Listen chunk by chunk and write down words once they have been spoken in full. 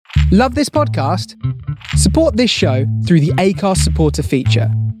Love this podcast? Support this show through the Acast supporter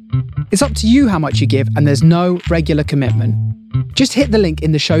feature. It's up to you how much you give, and there's no regular commitment. Just hit the link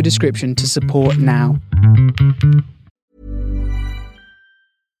in the show description to support now.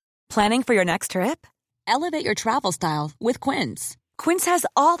 Planning for your next trip? Elevate your travel style with Quince. Quince has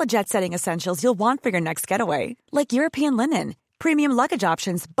all the jet-setting essentials you'll want for your next getaway, like European linen, premium luggage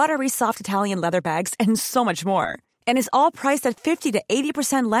options, buttery soft Italian leather bags, and so much more. And is all priced at 50 to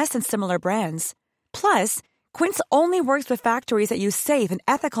 80% less than similar brands. Plus, Quince only works with factories that use safe and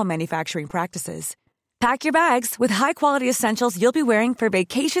ethical manufacturing practices. Pack your bags with high-quality essentials you'll be wearing for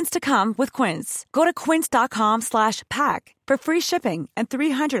vacations to come with Quince. Go to quince.com/pack for free shipping and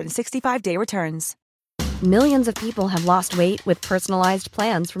 365-day returns. Millions of people have lost weight with personalized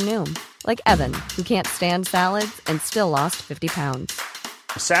plans from Noom. Like Evan, who can't stand salads and still lost 50 pounds.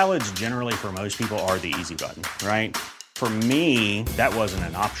 Salads generally for most people are the easy button, right? For me, that wasn't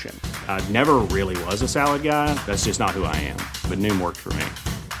an option. I never really was a salad guy. That's just not who I am. But Noom worked for me.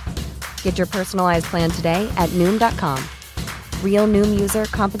 Get your personalized plan today at Noom.com. Real Noom user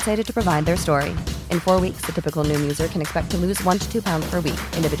compensated to provide their story. In 4 weeks, the typical Noom user can expect to lose 1 to 2 pounds per week.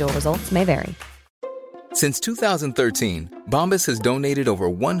 Individual results may vary. Since 2013, Bombas has donated over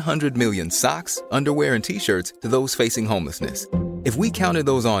 100 million socks, underwear, and T-shirts to those facing homelessness. If we counted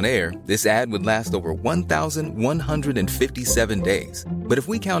those on air, this ad would last over 1,157 days. But if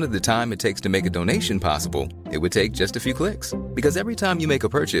we counted the time it takes to make a donation possible, it would take just a few clicks. Because every time you make a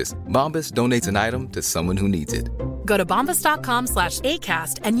purchase, Bombas donates an item to someone who needs it. Go to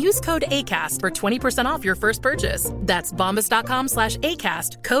bombas.com/ACAST and use code ACAST for 20% off your first purchase. That's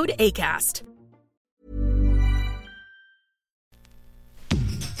bombas.com/ACAST, code ACAST.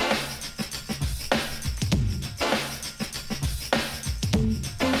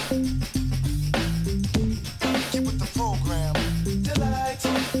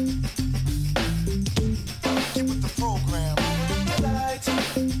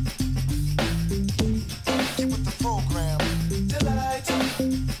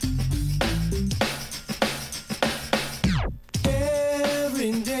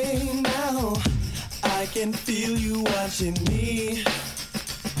 Can feel you watching me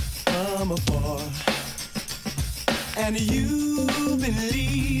from afar, and you've been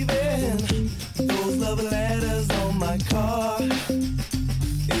leaving those love letters on my car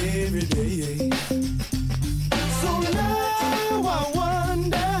every day. So now I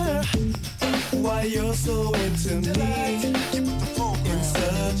wonder why you're so into me in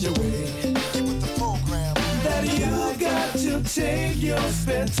such a way that you've got to take your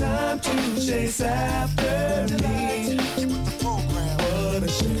spare time to chase after me. What a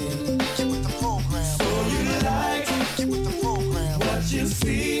shame. So you like what you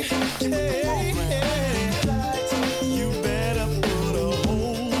see. Hey, you better put a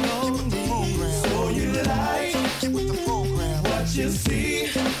hold on me. So you like what you see,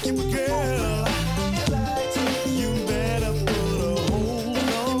 girl. You better put a hold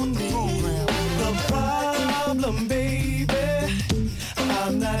on me. The problem, baby,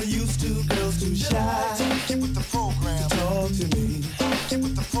 I'm not used to girls too shy to talk to me.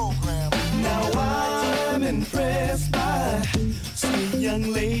 Now I'm impressed by sweet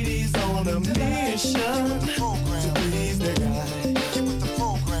young ladies on a mission to please their guy.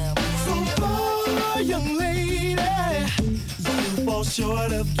 So far, young lady, you fall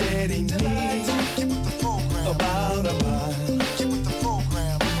short of getting me about a mile.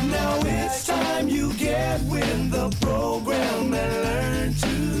 Now it's time you get with the program and learn to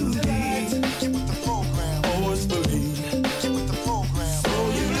lead forcefully. So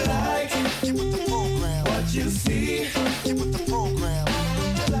you like what you see. You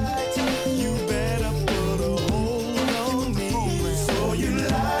better put a hold on me. So you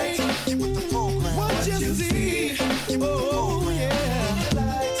like what you see. Oh yeah.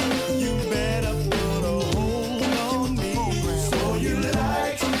 You better put a hold on me. So you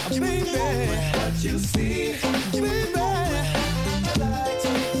like, baby, what you see, baby.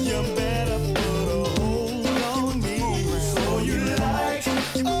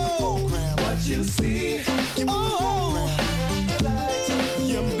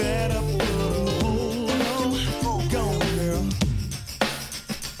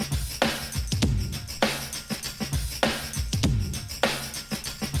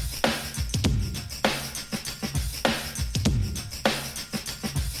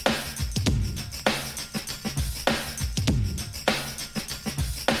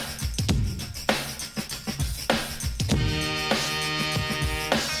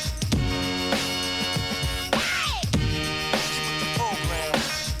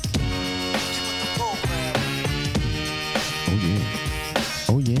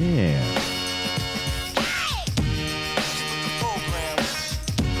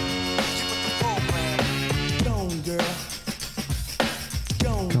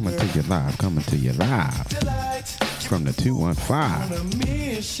 5, coming to you live from the 215.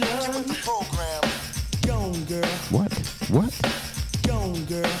 What? Gone,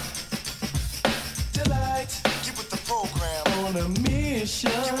 girl. Delight. Get with the program. On a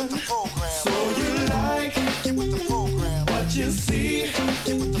mission. Get with the program. So you like. Get with the program. What you see.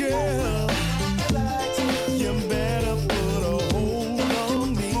 Girl. Delight. You better put a hold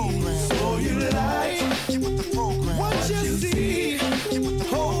on me. So you like. Get with the program. What you see. Get with the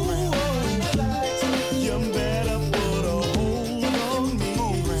program. Delight. You better put a hold on me.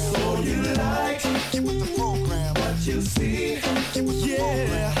 So you like. Get with the program. What you see.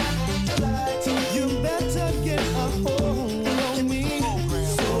 Yeah. You better get a hold on me.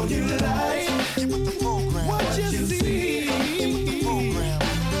 So you like what you see.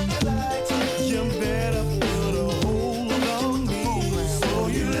 You better put a hold on me. So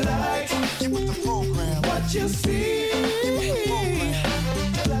you like what you see.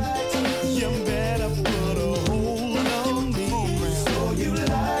 You better put a hold on me.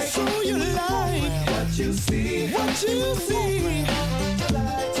 So you like what you see. What you see.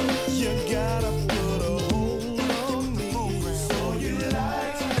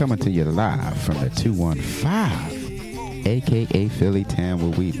 Coming to you live from the 215, a.k.a. Philly Town,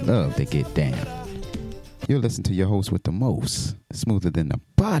 where we love to get down. You're listening to your host with the most, smoother than the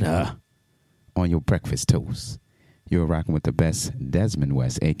butter on your breakfast toast. You're rocking with the best, Desmond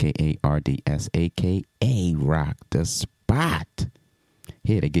West, a.k.a. RDS, a.k.a. Rock the Spot.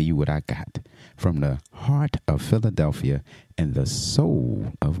 Here to give you what I got from the heart of Philadelphia and the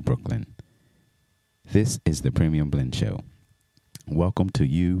soul of Brooklyn. This is the Premium Blend Show. Welcome to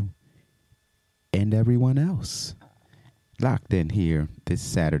you and everyone else. Locked in here this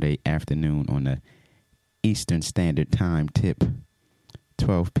Saturday afternoon on the Eastern Standard Time tip,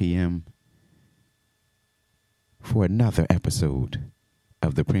 12 p.m. for another episode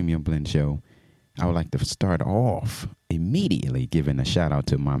of the Premium Blend Show. I would like to start off immediately giving a shout out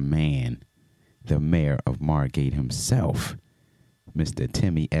to my man, the mayor of Margate himself, Mr.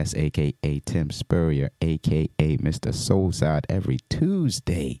 Timmy S, a.k.a. Tim Spurrier, a.k.a. Mr. Soulside, every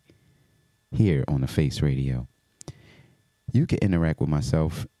Tuesday here on the Face Radio. You can interact with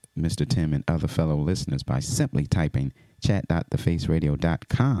myself, Mr. Tim, and other fellow listeners by simply typing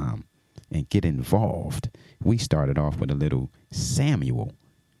chat.thefaceradio.com and get involved. We started off with a little Samuel,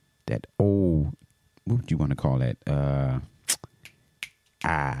 that old, what would you want to call that?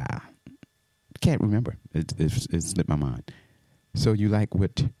 Can't remember. It slipped my mind. So you like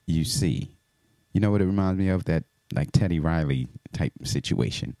what you see. You know what it reminds me of? That like Teddy Riley type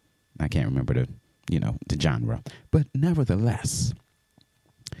situation. I can't remember the genre. But nevertheless,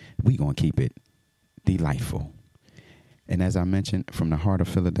 we going to keep it delightful. And as I mentioned, from the heart of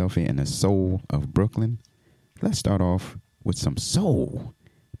Philadelphia and the soul of Brooklyn, let's start off with some soul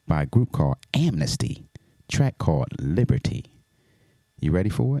by a group called Amnesty, track called Liberty. You ready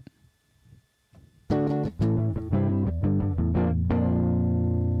for it?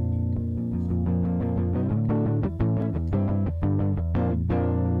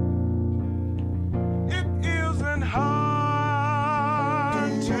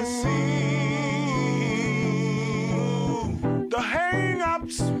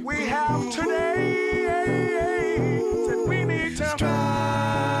 We have today that we need to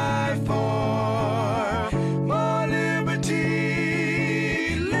strive for more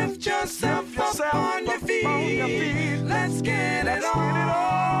liberty. Lift yourself up on your feet. Let's get it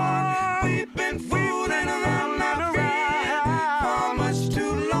on. We've been fooling around our feet for much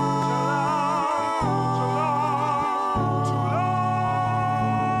too long.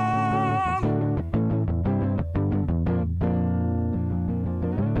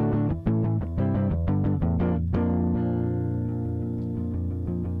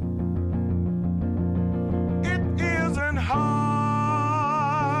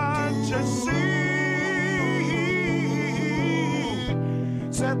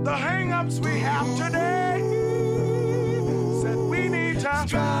 Said the hang-ups we have today, said we need to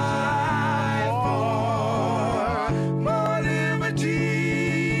strive for more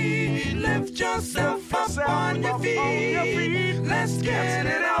liberty. Lift yourself up on your feet. Let's get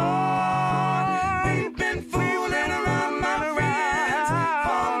it on. We've been fooling around my friends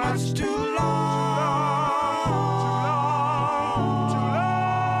for much too long.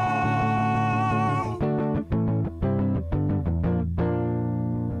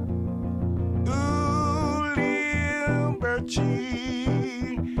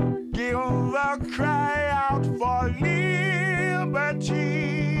 Give a cry out for liberty.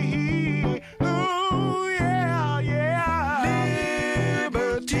 Ooh, yeah, yeah.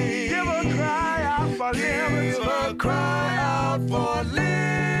 Liberty. Give a cry out for liberty. Give a cry out for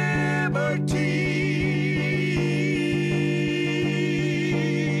liberty.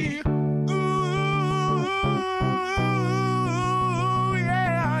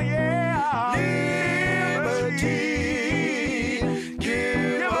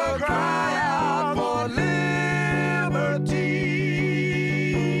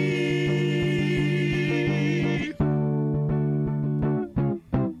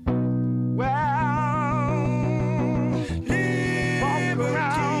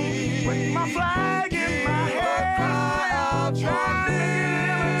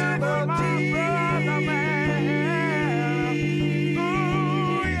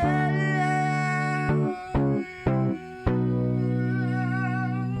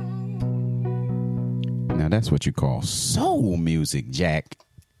 that's what you call soul music, Jack.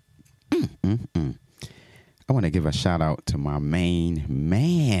 I want to give a shout out to my main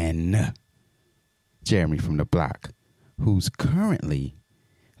man, Jeremy from the block, who's currently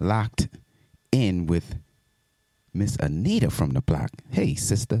locked in with Miss Anita from the block. Hey,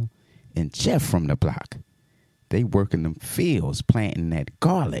 sister. And Jeff from the block. They work in them fields planting that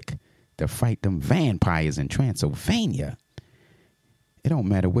garlic to fight them vampires in Transylvania. It don't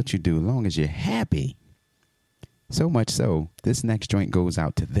matter what you do as long as you're happy. So much so, this next joint goes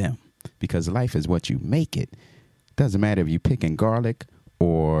out to them because life is what you make it. Doesn't matter if you're picking garlic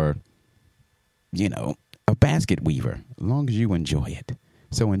or, you know, a basket weaver, as long as you enjoy it.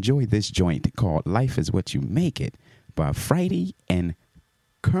 So enjoy this joint called Life is What You Make It by Friday and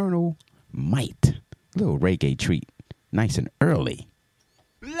Colonel Might. Little reggae treat. Nice and early.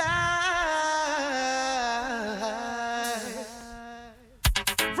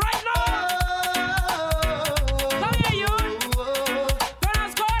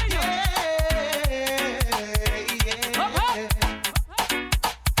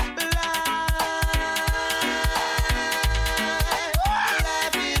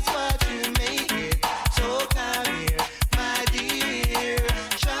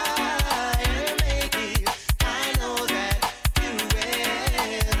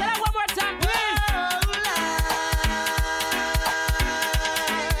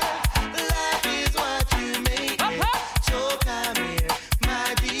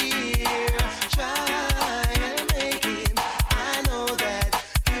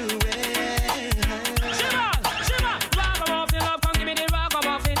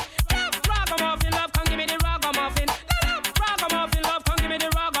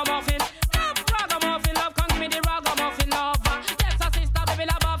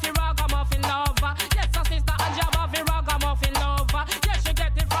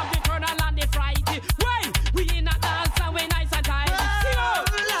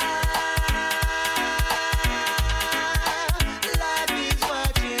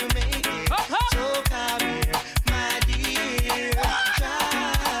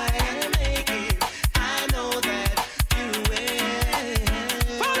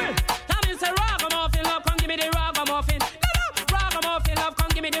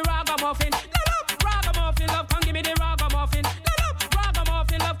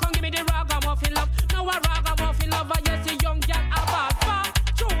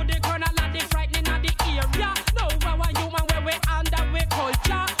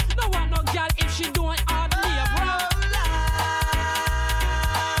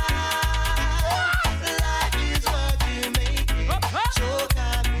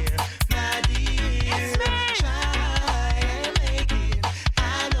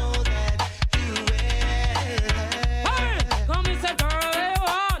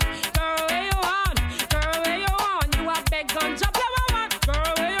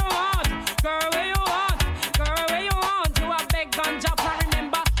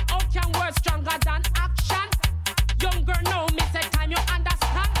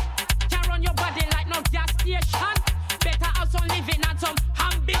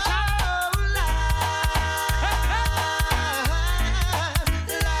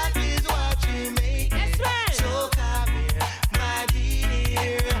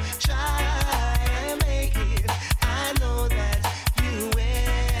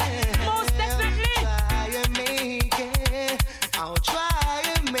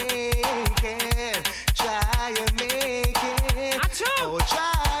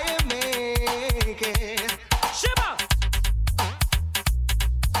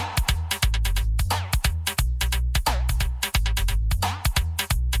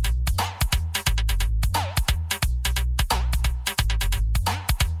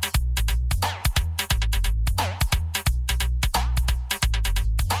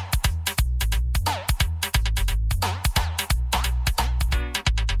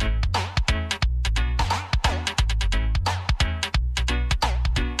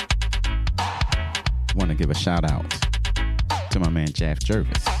 Give a shout out to my man Jeff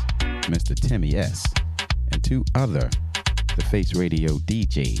Jervis, Mr. Timmy S, and two other The Face Radio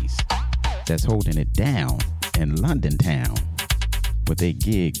DJs that's holding it down in London town with a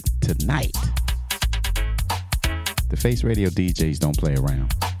gig tonight. The Face Radio DJs don't play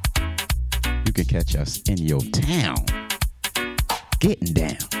around. You can catch us in your town getting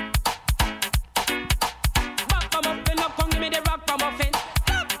down.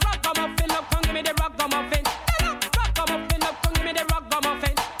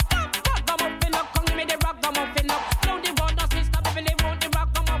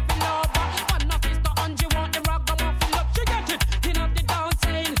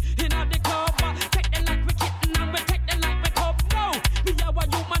 Take them like wicked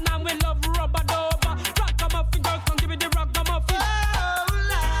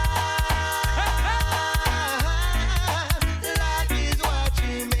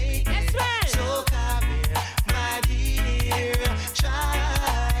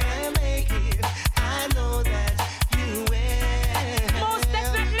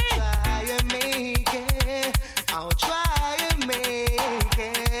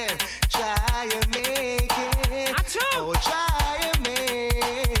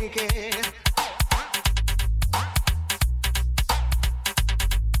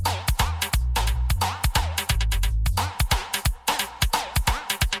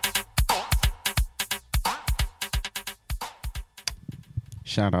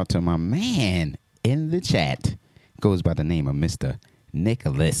Shout out to my man in the chat. Goes by the name of Mr.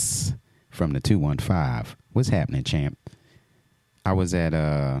 Nicholas from the 215. What's happening, champ? I was at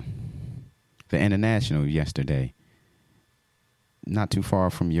the International yesterday. Not too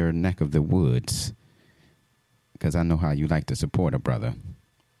far from your neck of the woods. Because I know how you like to support a brother.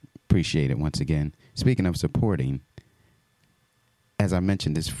 Appreciate it once again. Speaking of supporting, as I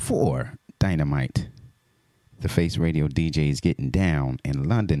mentioned, this for Dynamite. The Face Radio DJs getting down in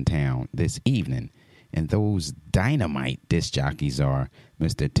London town this evening. And those Dynamite disc jockeys are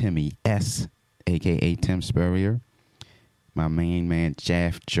Mr. Timmy S., a.k.a. Tim Spurrier, my main man,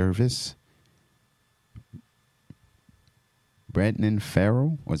 Jaff Jervis, Brendan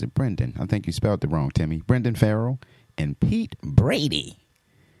Farrell. Was it Brendan? I think you spelled it wrong, Timmy. Brendan Farrell and Pete Brady.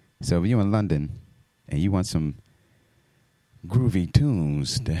 So if you're in London and you want some groovy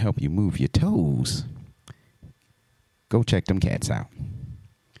tunes to help you move your toes, go check them cats out.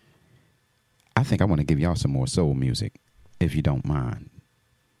 I think I want to give y'all some more soul music, if you don't mind.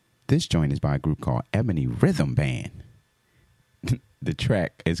 This joint is by a group called Ebony Rhythm Band. The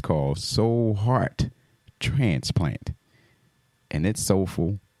track is called Soul Heart Transplant. And it's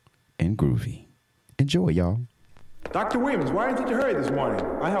soulful and groovy. Enjoy, y'all. Dr. Williams, why in such a hurry this morning?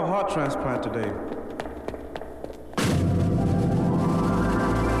 I have a heart transplant today.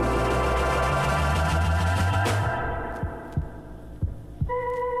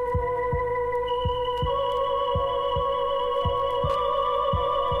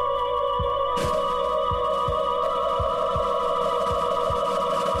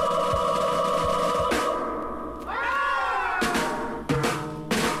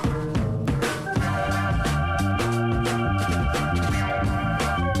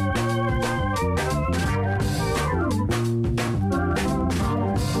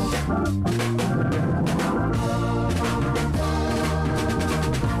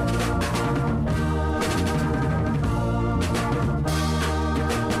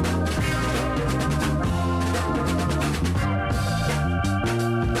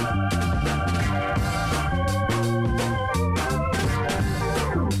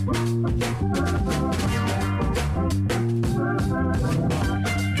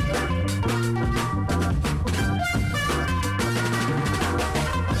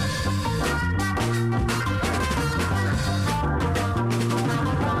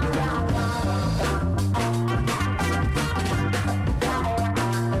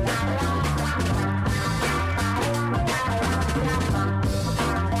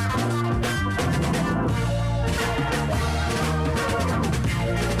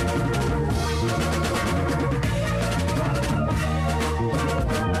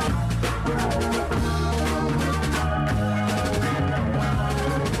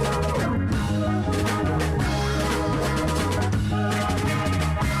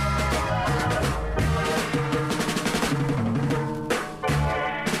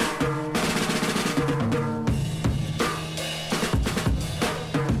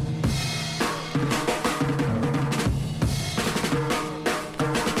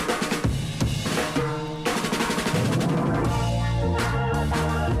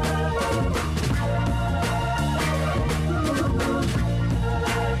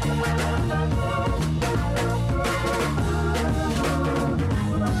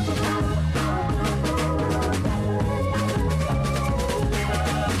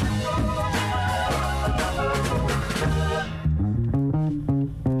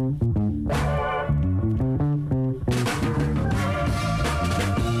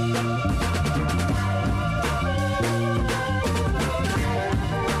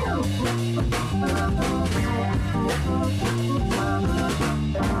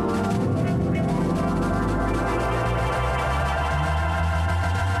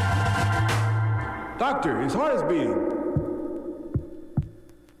 Doctor, his heart is beating.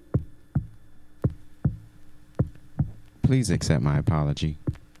 Please accept my apology.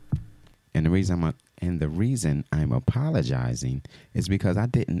 And the reason I'm apologizing is because I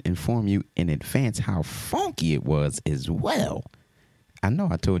didn't inform you in advance how funky it was as well. I know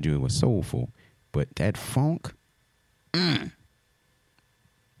I told you it was soulful, but that funk,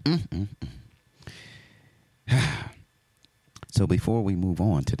 So before we move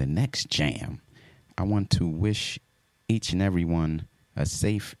on to the next jam, I want to wish each and everyone a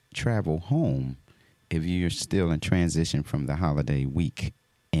safe travel home if you're still in transition from the holiday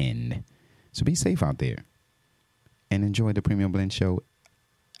weekend. So be safe out there and enjoy the Premium Blend Show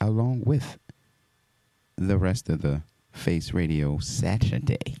along with the rest of the Face Radio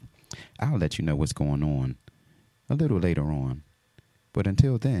Saturday. I'll let you know what's going on a little later on. But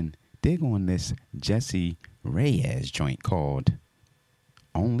until then, dig on this Jesse Reyes joint called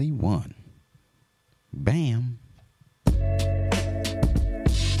one. Bam.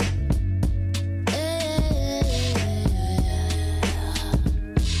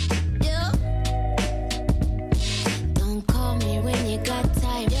 Don't call me when you got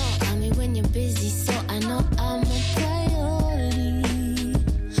time. Call me when you're busy, so I know I'm a priority.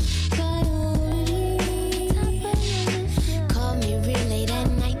 Call me real late at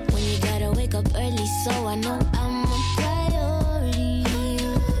night when you gotta wake up early, so I know I'm a priority.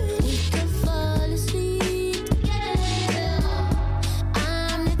 We can fall asleep together.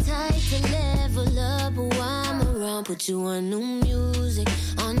 I'm the type to level up while I'm around. Put you on new music,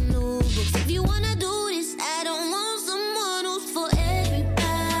 on new books. If you wanna do this, I don't want someone who's for everybody.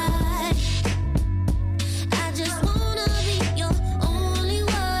 I just wanna be your only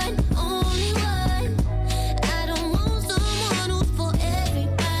one, only one. I don't want someone who's for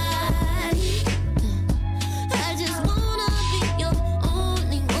everybody. I just wanna be your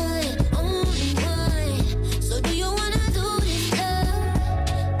only one, only one. So do you wanna do this, love,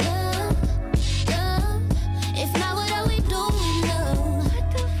 love, love? If not, what are we doing, love,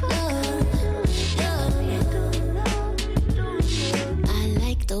 love, love? I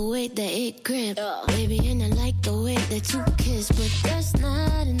like the way that it grip, baby, and I like the way that you kiss, but that's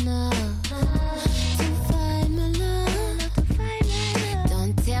not enough to find my love.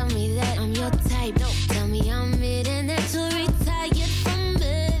 Don't tell me that I'm your type. Tell me I'm it and that you're retired from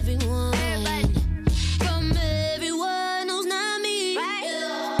everyone. From everyone who's not me.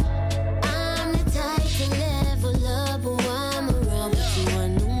 I'm the type to level up while I'm around. Put you on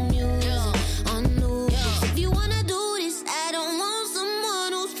new music, on new books. If you wanna do this, I don't want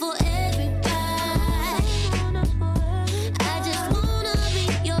someone who's for everybody. I just wanna be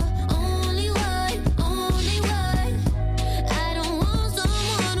your only one, only one. I don't want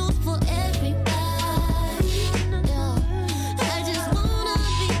someone who's for everybody. I just wanna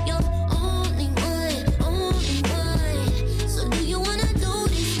be your only one, only one. So do you wanna do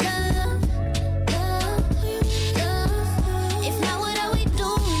this, love, love, love? If not, what are we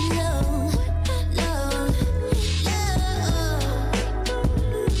doing, love, love, love?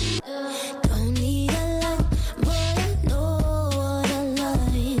 Don't need a lot, but I know what I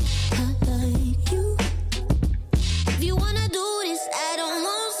like. I like you. If you wanna do this, I don't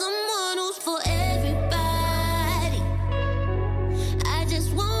want someone who's for everybody. I just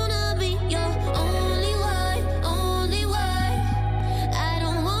wanna be your only one, only one. I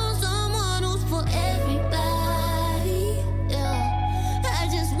don't want someone who's for everybody. Yeah. I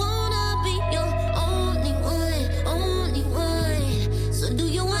just wanna be your only one, only one. So do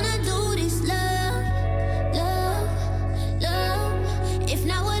you wanna do this, love, love, love? If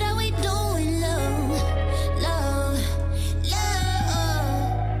not, what are we doing, love, love,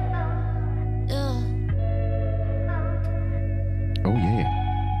 love? Yeah. Oh, yeah.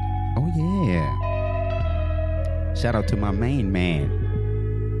 Oh, yeah. Shout out to my main man,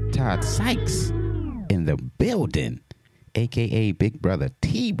 Todd Sykes, in the building, a.k.a. Big Brother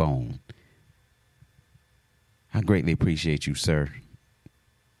T-Bone. I greatly appreciate you, sir.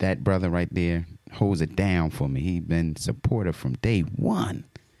 That brother right there holds it down for me. He's been supportive from day one.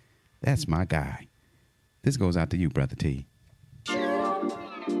 That's my guy. This goes out to you, Brother T.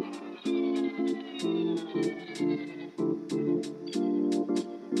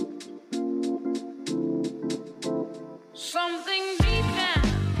 Something deep down.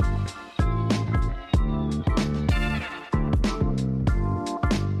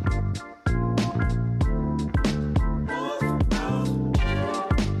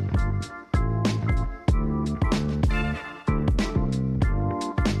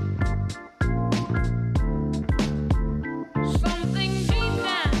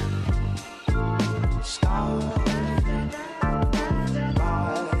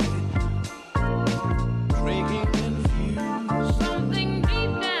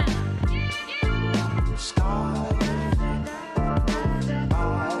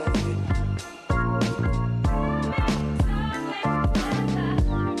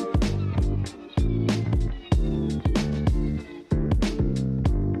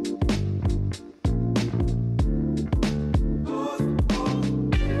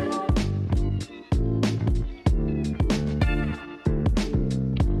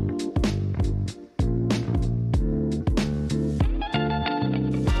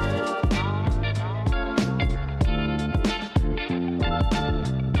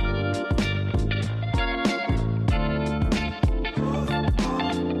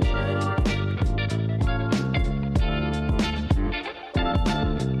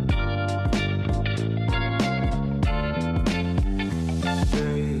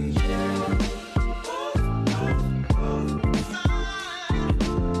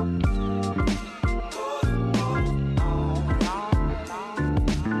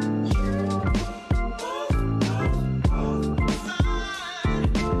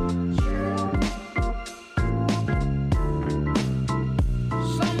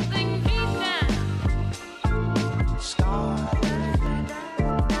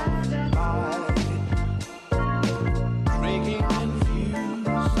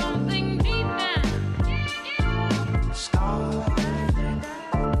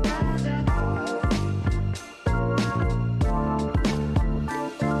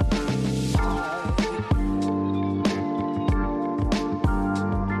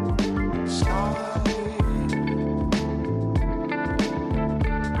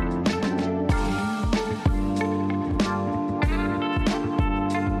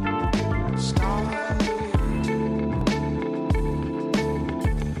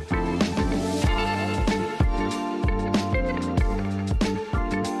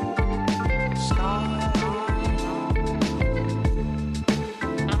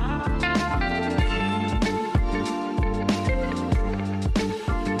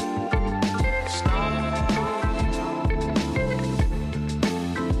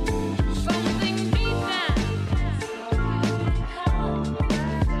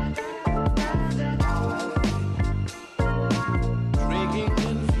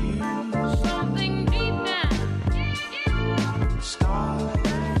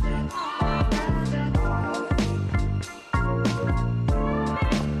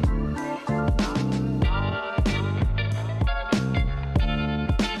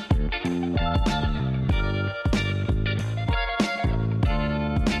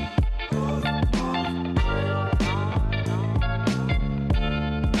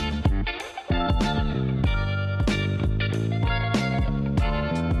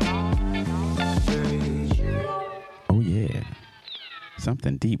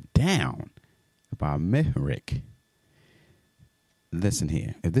 something deep down about Mihrik. Listen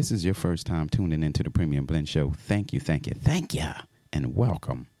here. If this is your first time tuning into the Premium Blend Show, thank you, and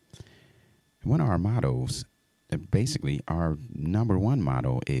welcome. One of our mottos, basically our number one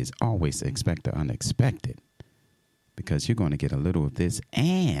motto, is always expect the unexpected, because you're going to get a little of this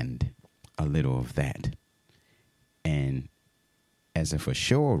and a little of that. And as a for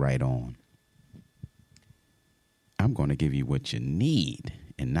sure right on, I'm going to give you what you need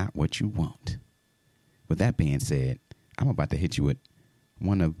and not what you want. With that being said, I'm about to hit you with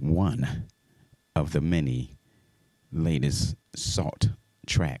one of the many latest Salt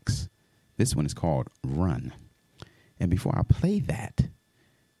tracks. This one is called Run. And before I play that,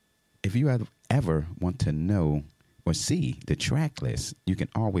 if you ever want to know or see the track list, you can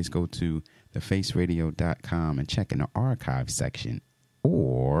always go to thefaceradio.com and check in the archive section,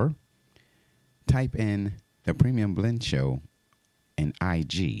 or type in the Premium Blend Show in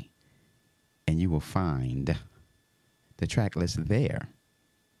IG, and you will find the track list there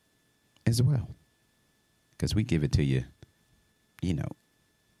as well. Because we give it to you,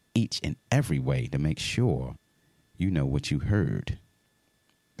 each and every way to make sure you know what you heard.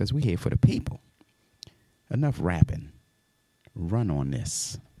 Because we're here for the people. Enough rapping. Run on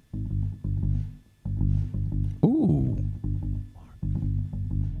this. Ooh.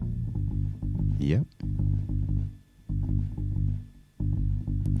 Yep.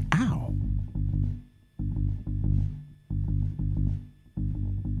 Ow.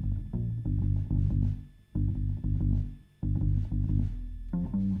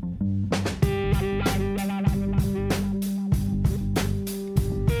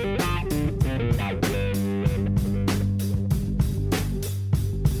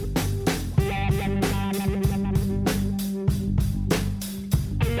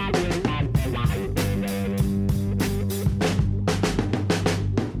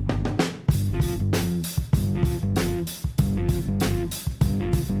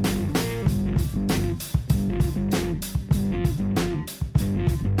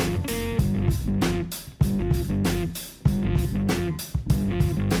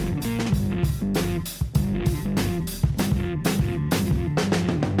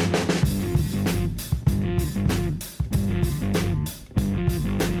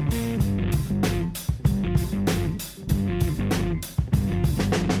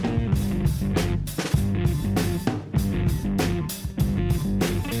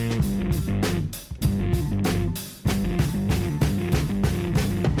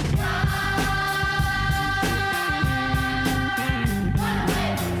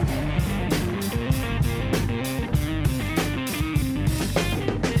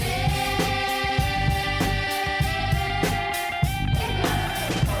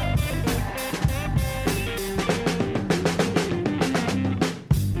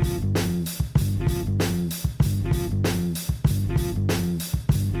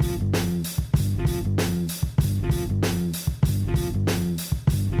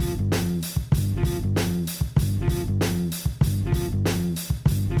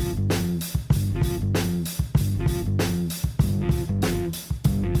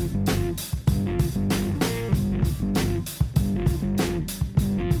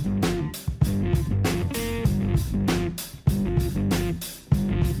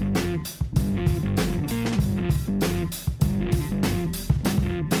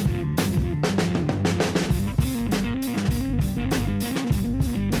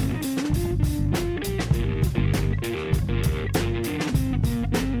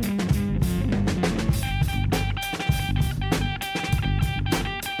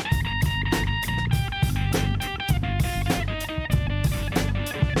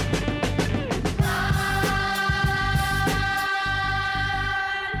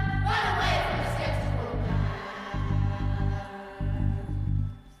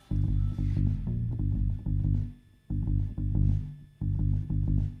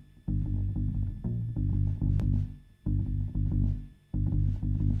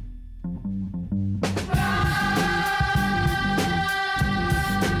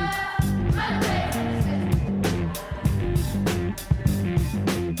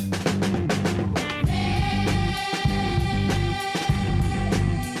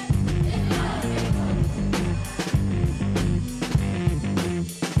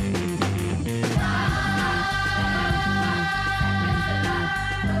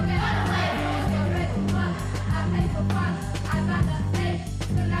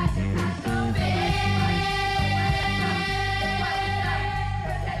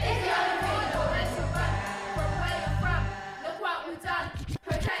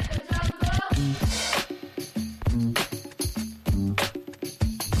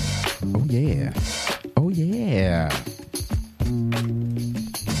 yeah. Oh, yeah.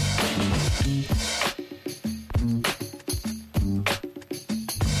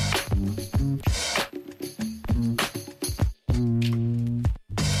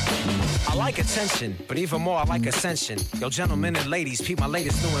 I like attention, but even more I like ascension. Yo, gentlemen and ladies, peep my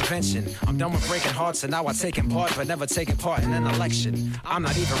latest new invention. I'm done with breaking hearts and now I taking part, but never taking part in an election. I'm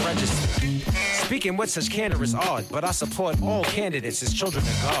not even registered. Speaking with such candor is odd, but I support all candidates as children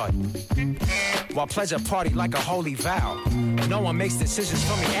of God. While pledge a party like a holy vow. No one makes decisions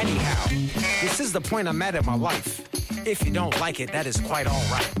for me anyhow. This is the point I'm at in my life. If you don't like it, that is quite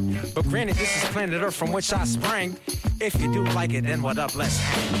alright. But granted, this is planet Earth from which I sprang. If you do like it, then what up, let's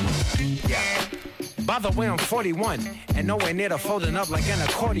hang. Yeah. By the way, I'm 41, and nowhere near to folding up like an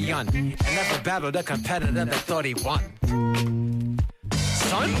accordion. And never battled a competitor that thought he won.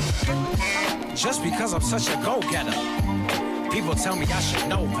 Son? Just because I'm such a go-getter, people tell me I should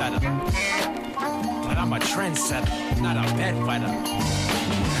know better. But I'm a trendsetter, not a bedwetter.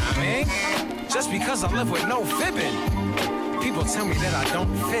 I mean, just because I live with no fibbing, people tell me that I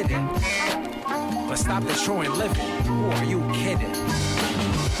don't fit in. But stop the true and living. Who are you kidding?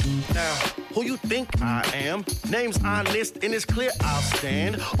 Now, who you think I am? Name's honest and it's clear I'll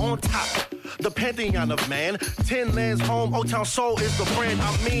stand on top. The pantheon of man, 10 lands home, Old Town Soul is the brand.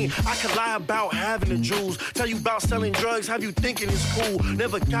 I mean, I could lie about having the jewels, tell you about selling drugs, have you thinking it's cool.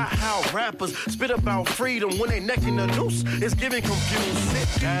 Never got how rappers spit about freedom when they necking the noose. It's giving confused.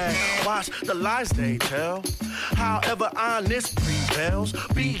 Sit back, watch the lies they tell. However, honest prevails.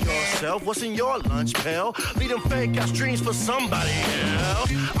 Be yourself, what's in your lunch pail? Leave them fake ass dreams for somebody else.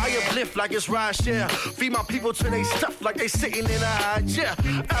 I uplift like it's rideshare. Feed my people till they stuff like they sitting in a high chair.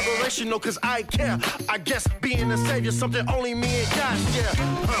 Aberrational cause I care. I guess being a savior something only me and God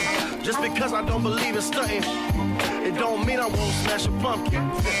share. Just because I don't believe in stunting, it don't mean I won't smash a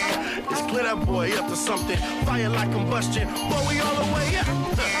pumpkin. It's clear that boy up to something. Fire like combustion, but we all the way up.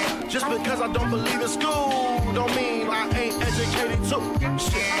 Just because I don't believe in school, don't mean I ain't educated too.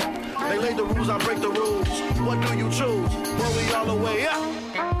 Shit, they lay the rules, I break the rules. What do you choose? Well, we all the way up.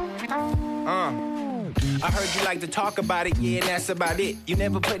 I heard you like to talk about it, yeah, and that's about it. You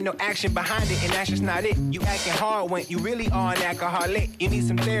never put no action behind it, and that's just not it. You acting hard when you really are an alcoholic. You need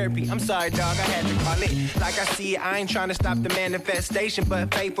some therapy. I'm sorry, dog, I had to call it. Like I see it, I ain't trying to stop the manifestation,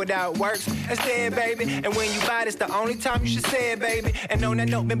 but faith without works, that's dead, baby. And when you buy it, it's the only time you should say it, baby. And on that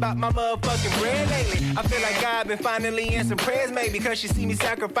note, been about my motherfucking bread lately. I feel like God been finally answering prayers, maybe, cause she see me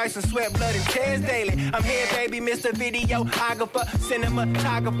sacrificing sweat, blood, and tears daily. I'm here, baby, Mr. Videographer,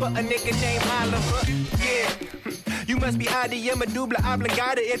 cinematographer, a nigga named Oliver. Yeah. You must be out of your medulla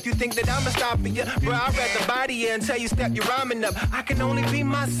oblongata if you think that I'ma stop for you. Bro, I'd rather body you until you step your rhyming up. I can only be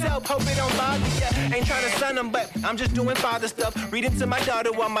myself, hope it don't bother you. Ain't trying to son him, but I'm just doing father stuff. Reading to my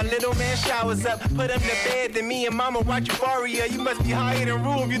daughter while my little man showers up. Put him to bed, then me and mama watch Euphoria. You must be higher than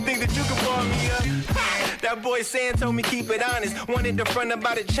rule if you think that you can bar me up. That boy Sam told me keep it honest. Wanted to front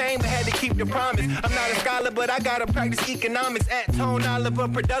about a chain, but had to keep the promise. I'm not a scholar, but I gotta practice economics at Tone Oliver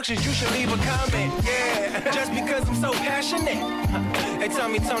Productions. You should leave a comment, yeah. Just because I'm so passionate. They tell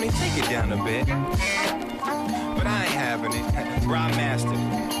me, Tony, take it down a bit. But I ain't having it. Bro, I mastered it.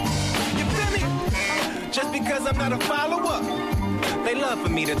 You feel me? Just because I'm not a follower. They love for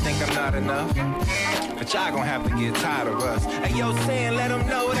me to think I'm not enough. But y'all gonna have to get tired of us. Hey, yo, saying, let them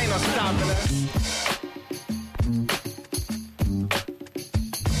know it ain't no stopping us.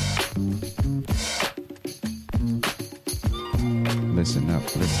 Listen up,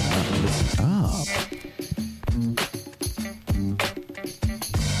 listen up, listen up.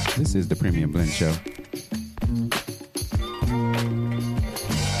 This is the Premium Blend Show.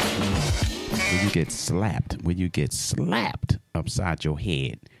 Where you get slapped upside your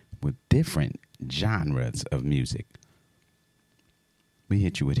head with different genres of music. We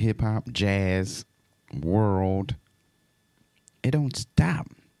hit you with hip hop, jazz, world. It don't stop.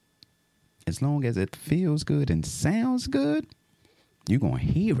 As long as it feels good and sounds good, you're going to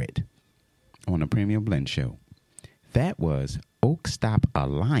hear it on the Premium Blend Show. That was Oak Stop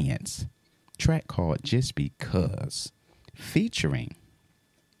Alliance, track called Just Because, featuring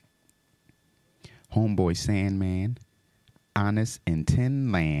Homeboy Sandman, Honest in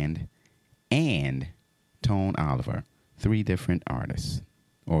Tin Land, and Tone Oliver. 3 different artists,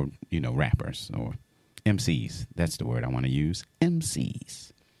 or, rappers, or MCs. That's the word I want to use,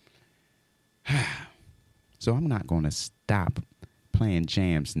 MCs. So I'm not going to stop playing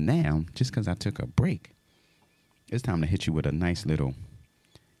jams now just because I took a break. It's time to hit you with a nice little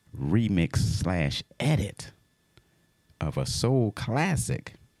remix / edit of a soul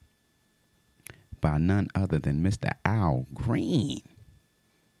classic by none other than Mr. Al Green.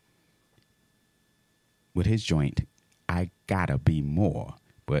 with his joint, I Gotta Be More.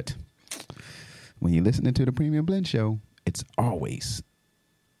 But when you're listening to the Premium Blend Show, it's always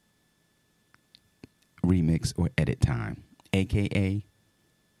remix or edit time, aka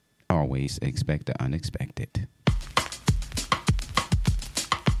always expect the unexpected.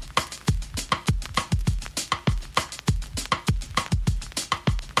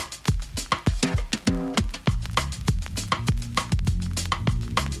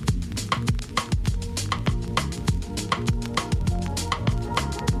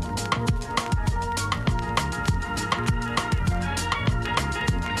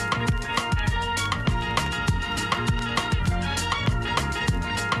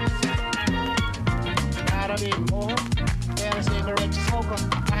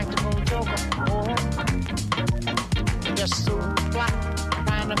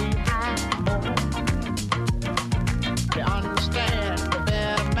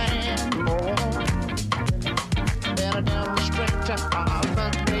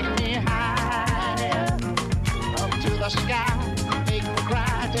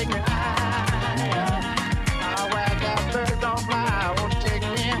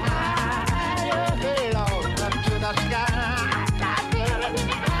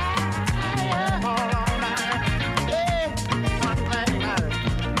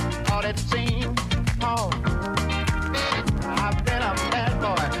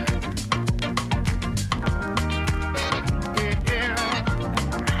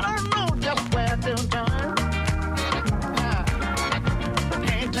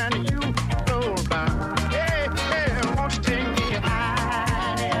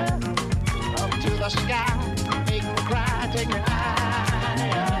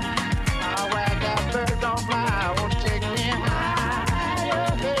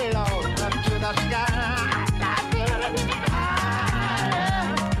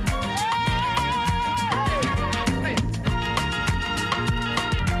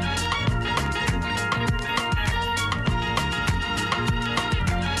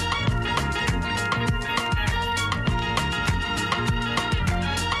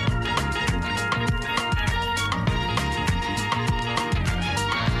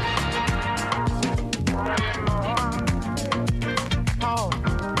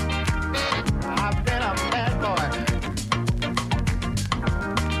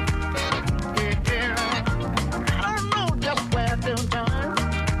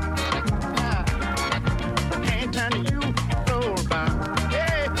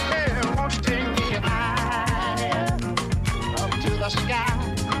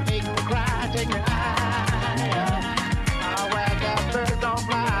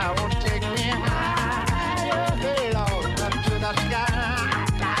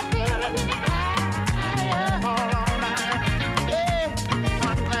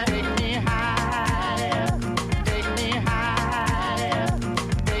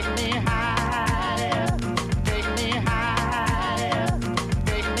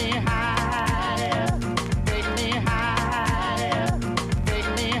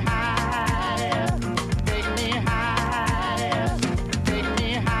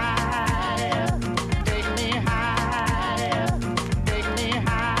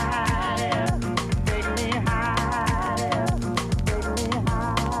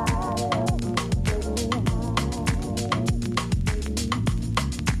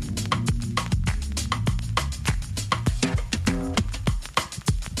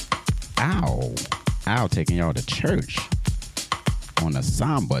 Taking y'all to church on a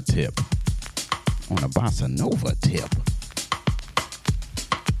samba tip, on a bossa nova tip.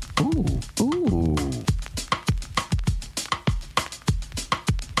 Ooh.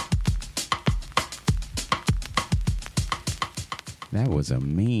 That was a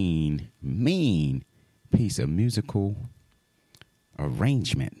mean piece of musical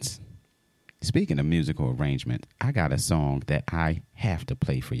arrangements. Speaking of musical arrangement, I got a song that I have to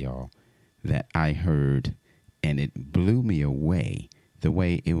play for y'all that I heard, and it blew me away the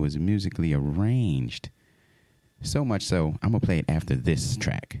way it was musically arranged. So much so, I'm going to play it after this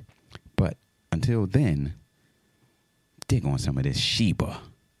track. But until then, dig on some of this Sheba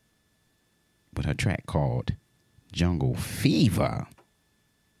with her track called Jungle Fever.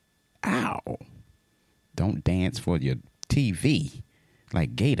 Ow. Don't dance for your TV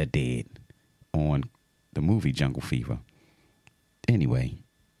like Gator did on the movie Jungle Fever. Anyway,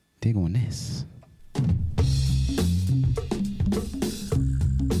 dig on this.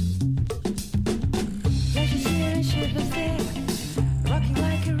 Rocking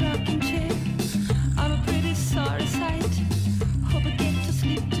like a rocking chair. I'm a pretty sorry sight. Hope I get to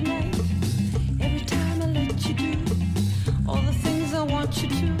sleep tonight. Every time I let you do all the things I want you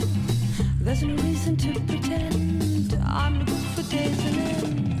to, There's no reason to pretend I'm no good for days and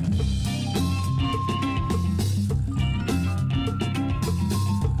ends.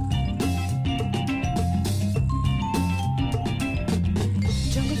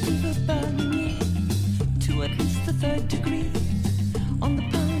 Jungle fever burning me to at least the 3rd degree. On the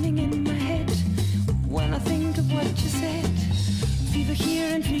pounding in my head when I think of what you said. Fever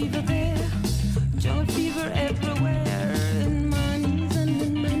here and fever there. Jungle fever everywhere. In my knees and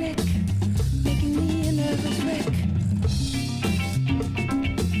in my neck, making me a nervous wreck.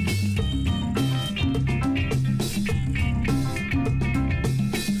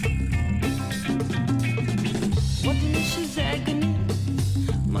 What delicious agony.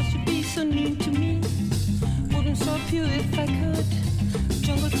 Must you be so mean to me? Wouldn't stop you if I could.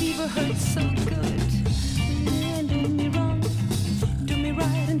 Jungle fever hurts so good. And do me wrong, do me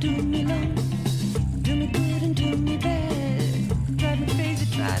right and do me long. Do me good and do me bad. Drive me crazy,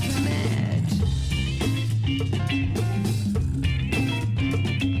 drive me mad.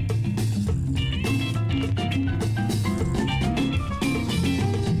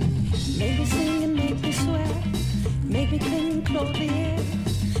 Make me sing and make me swear. Make me cling and claw the air.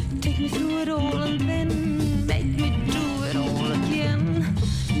 Take me through it all and then make me do it all again.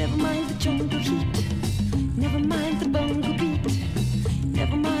 Never mind the jungle heat. Never mind the bongo beat.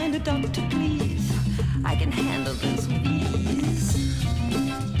 Never mind the doctor, please. I can handle this with ease.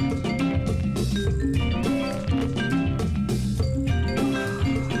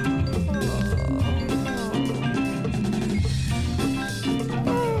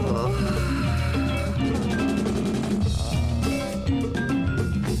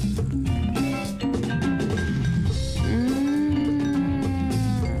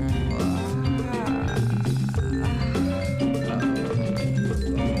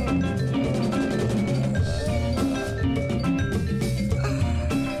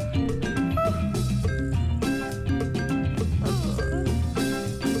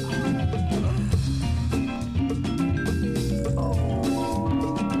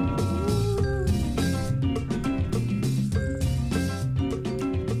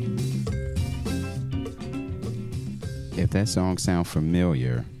 If that song sounds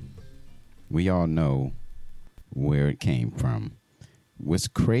familiar, we all know where it came from. What's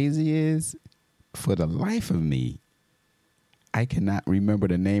crazy is, for the life of me, I cannot remember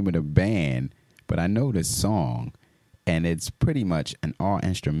the name of the band, but I know this song, and it's pretty much an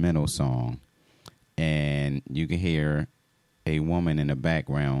all-instrumental song, and you can hear a woman in the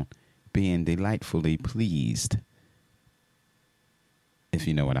background being delightfully pleased, if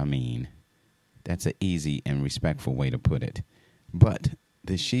you know what I mean. That's an easy and respectful way to put it. But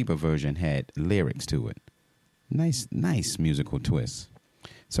the Sheba version had lyrics to it. Nice musical twist.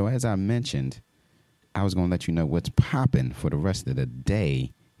 So as I mentioned, I was going to let you know what's popping for the rest of the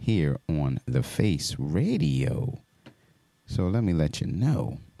day here on The Face Radio. So let me let you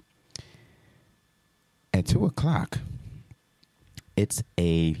know. At 2 o'clock, it's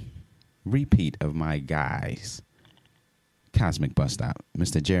a repeat of my guys, Cosmic Bus Stop,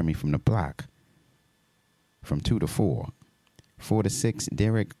 Mr. Jeremy from the Block. From 2 to 4. 4 to 6,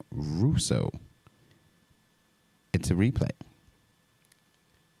 Derek Russo. It's a replay.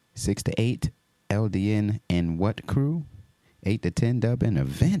 6 to 8, LDN and What Crew. 8 to 10, Dub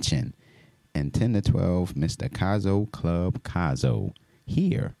Intervention. And 10 to 12, Mr. Kazo Club Kazo.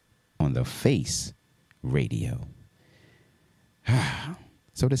 Here on The Face Radio.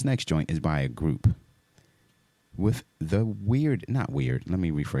 So this next joint is by a group with the not weird, let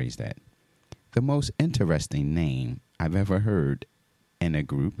me rephrase that. The most interesting name I've ever heard in a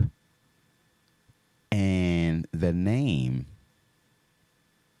group. And the name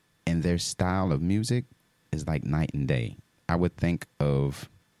and their style of music is like night and day. I would think of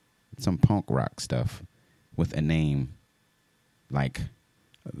some punk rock stuff with a name like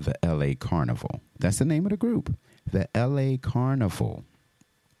the LA Carnival. That's the name of the group, the LA Carnival.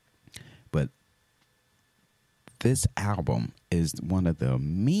 But this album is one of the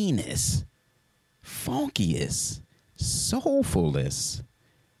meanest, funkiest, soulfulest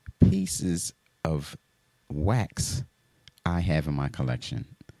pieces of wax I have in my collection.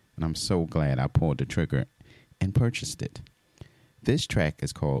 And I'm so glad I pulled the trigger and purchased it. This track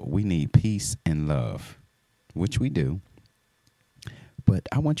is called We Need Peace and Love, which we do. But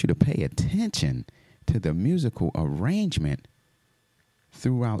I want you to pay attention to the musical arrangement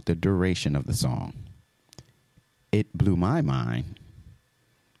throughout the duration of the song. It blew my mind.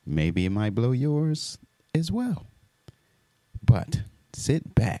 Maybe it might blow yours as well. But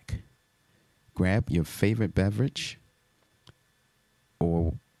sit back, grab your favorite beverage,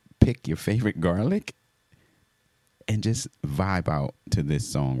 or pick your favorite garlic, and just vibe out to this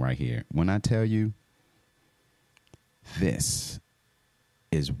song right here. When I tell you, this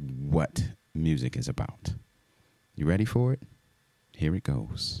is what music is about. You ready for it? Here it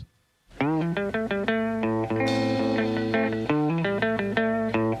goes.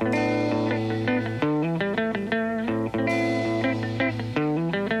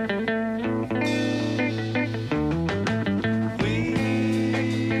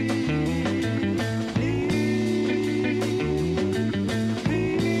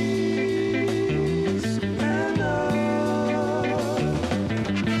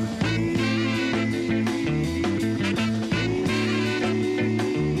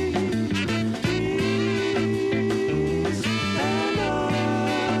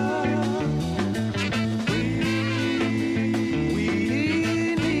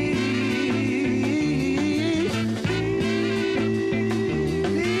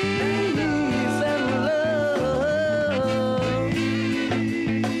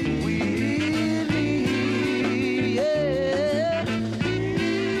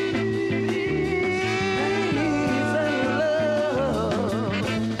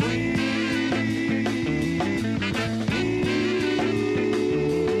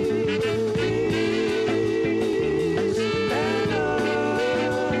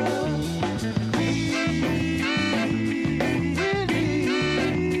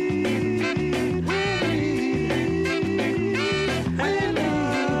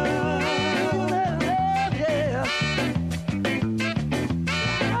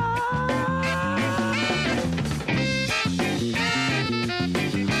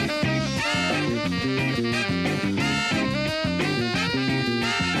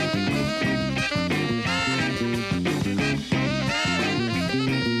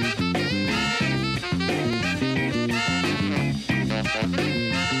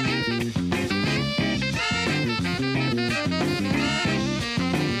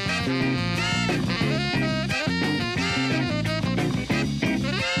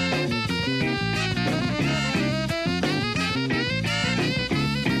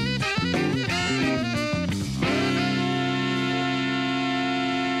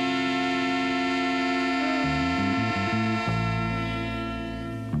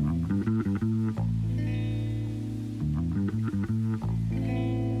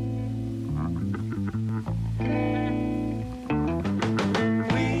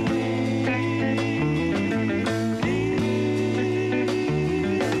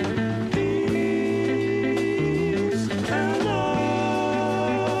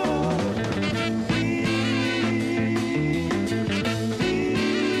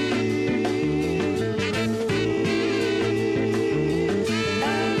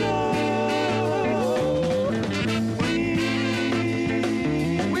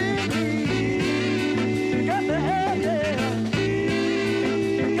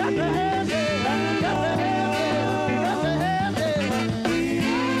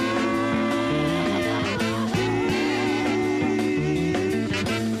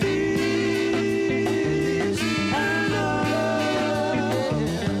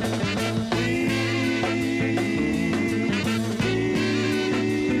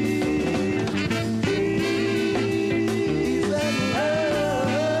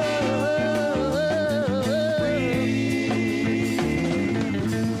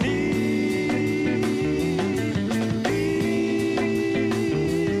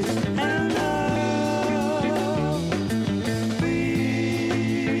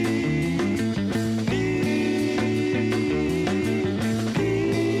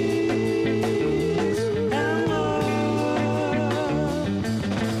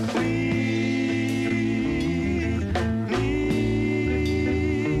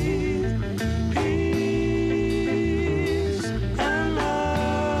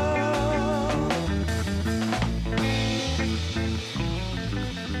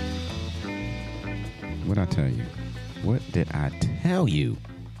 What'd I tell you? What did I tell you?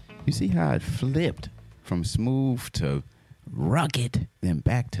 You see how it flipped from smooth to rugged, then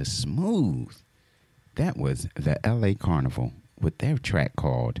back to smooth. That was the LA Carnival with their track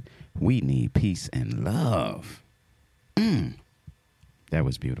called We Need Peace and Love. That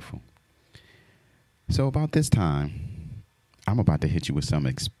was beautiful. So about this time, I'm about to hit you with some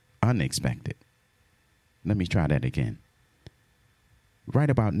unexpected. Let me try that again. Right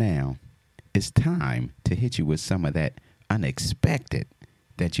about now, it's time to hit you with some of that unexpected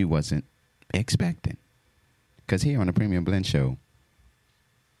that you wasn't expecting. Because here on the Premium Blend Show,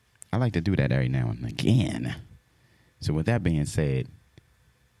 I like to do that every now and again. So with that being said,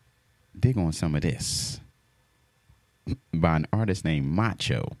 dig on some of this by an artist named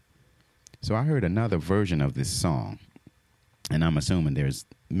Macho. So I heard another version of this song, and I'm assuming there's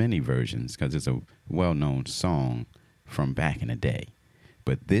many versions because it's a well-known song from back in the day.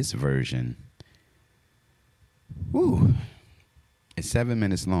 But this version, it's 7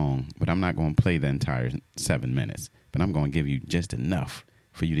 minutes long, but I'm not going to play the entire 7 minutes. But I'm going to give you just enough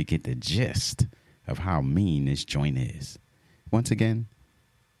for you to get the gist of how mean this joint is. Once again,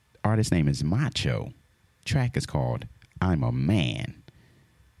 artist name is Macho. Track is called I'm a Man.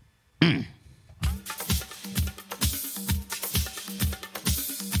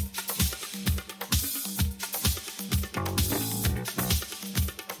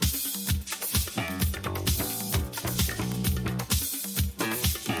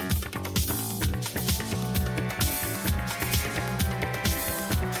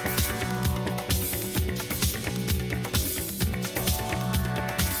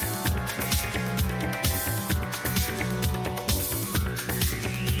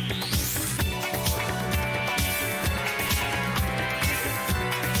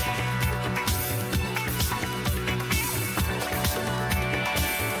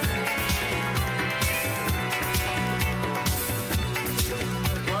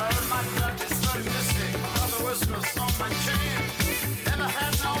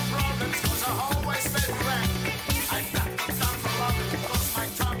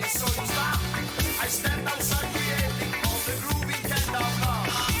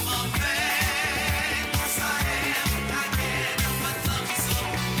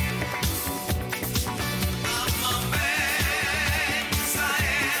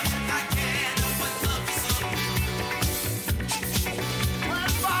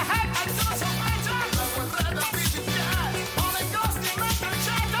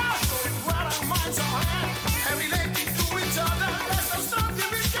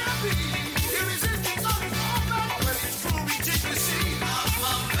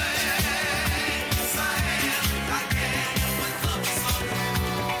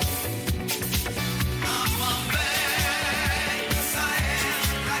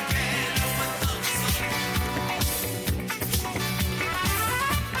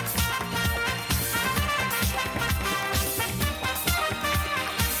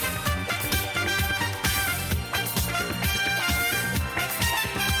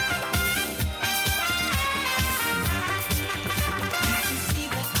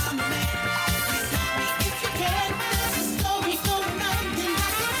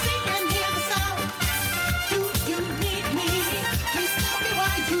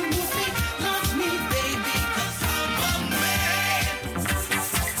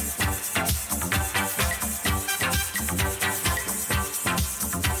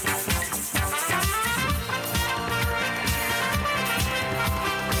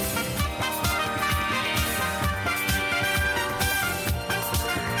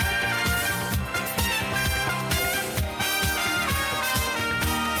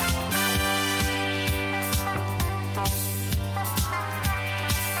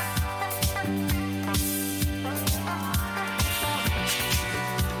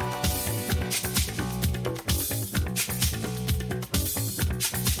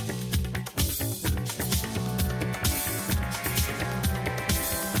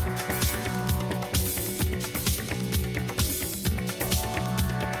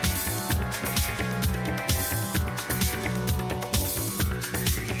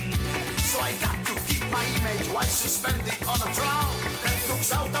 Suspended on a throne that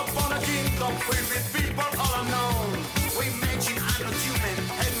looks out upon a kingdom filled with people all unknown. We imagine I'm not human,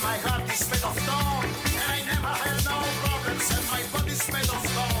 and my heart is made of stone. And I never had no problems, and my body's made of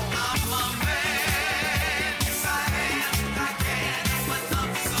stone. I'm a man, yes I am. I can't help but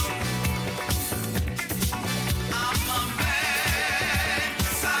love so. I'm a man,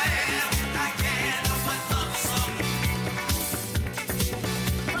 yes I am. I can't help but love so.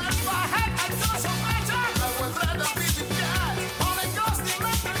 But if I had a dozen matter, I would rather be with God. On a ghostly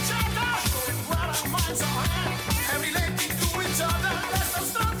metal chatter, where our minds are at, and relating to each other. There's no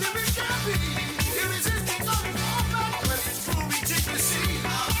starting we can be. Irresistible, open, when it's true we take the sea.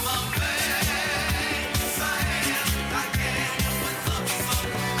 I'm a man, yes I am. I can't help but love so.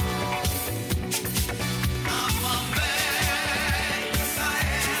 I'm a man, yes I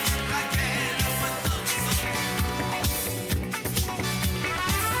am. I can't help but love so.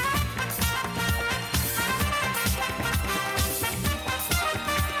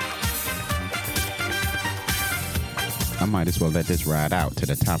 I might as well let this ride out to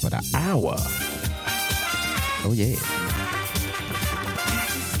the top of the hour. Oh, yeah.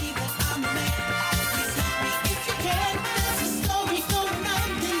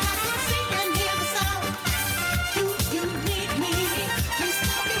 You need me. Please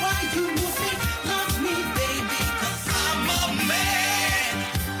tell me why you move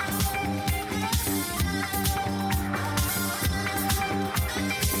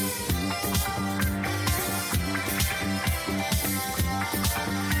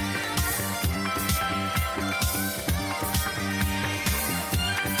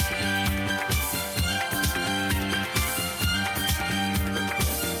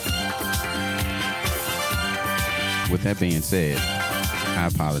with that being said, I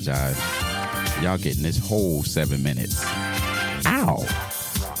apologize. Y'all getting this whole 7 minutes. Ow!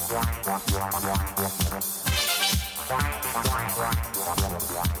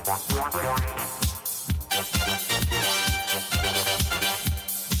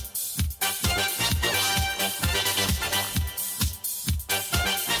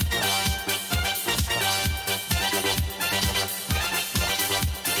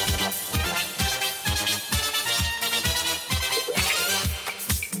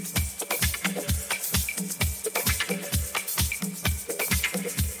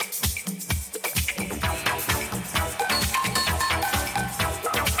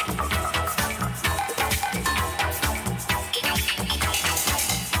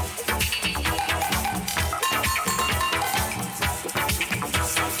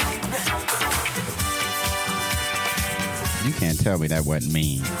 Tell me that wasn't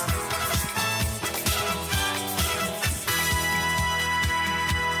mean.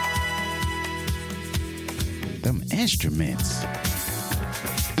 Them instruments.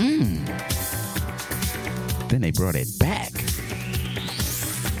 Then they brought it back.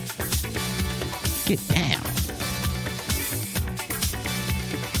 Get down.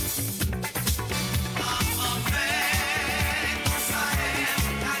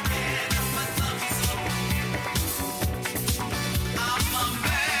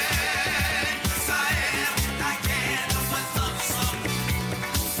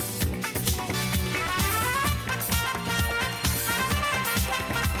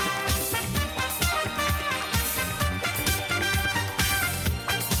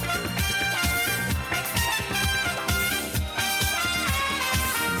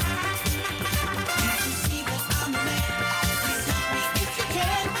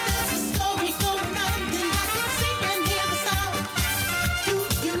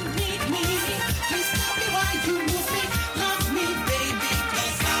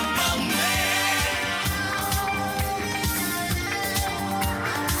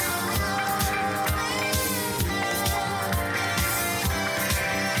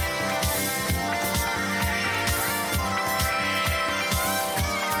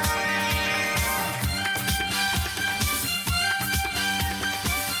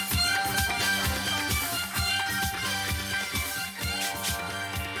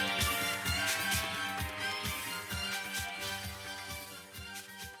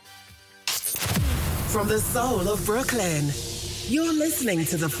 From the soul of Brooklyn, you're listening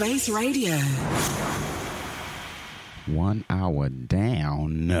to The Face Radio. 1 hour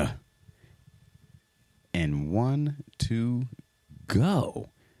down and 1 to go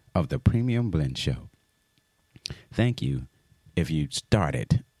of the Premium Blend Show. Thank you if you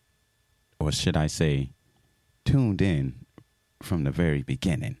started, or should I say, tuned in from the very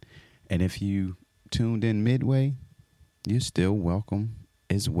beginning. And if you tuned in midway, you're still welcome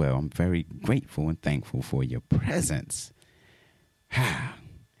as well. I'm very grateful and thankful for your presence.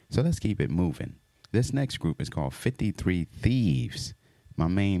 So let's keep it moving. This next group is called 53 Thieves. My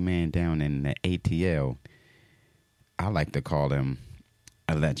main man down in the ATL, I like to call him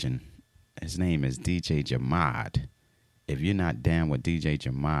a legend. His name is DJ Jamad. If you're not down with DJ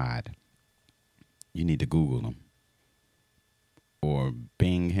Jamad, you need to Google him or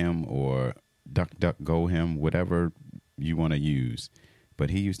Bing him or DuckDuckGo him, whatever you want to use. But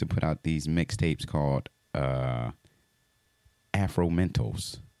he used to put out these mixtapes called Afro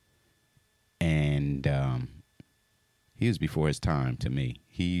Mentals. And he was before his time to me.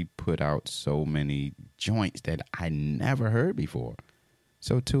 He put out so many joints that I never heard before.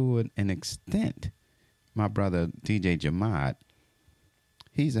 So to an extent, my brother DJ Jamad,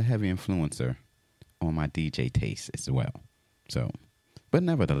 he's a heavy influencer on my DJ taste as well. So, but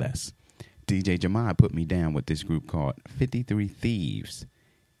nevertheless, DJ Jamad put me down with this group called 53 Thieves.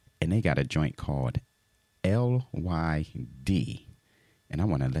 And they got a joint called LYD. And I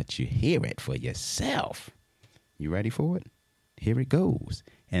want to let you hear it for yourself. You ready for it? Here it goes.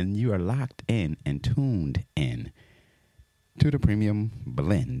 And you are locked in and tuned in to the Premium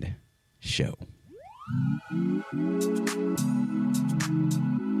Blend Show.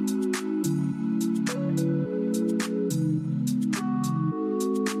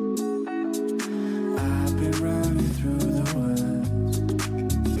 I've been running through the woods,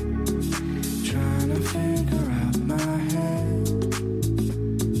 trying to figure out my head.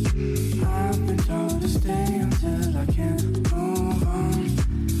 I've been told to stay until I can't move on.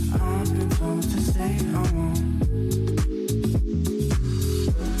 I've been told to stay home.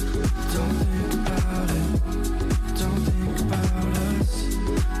 Don't think about it, don't think about us.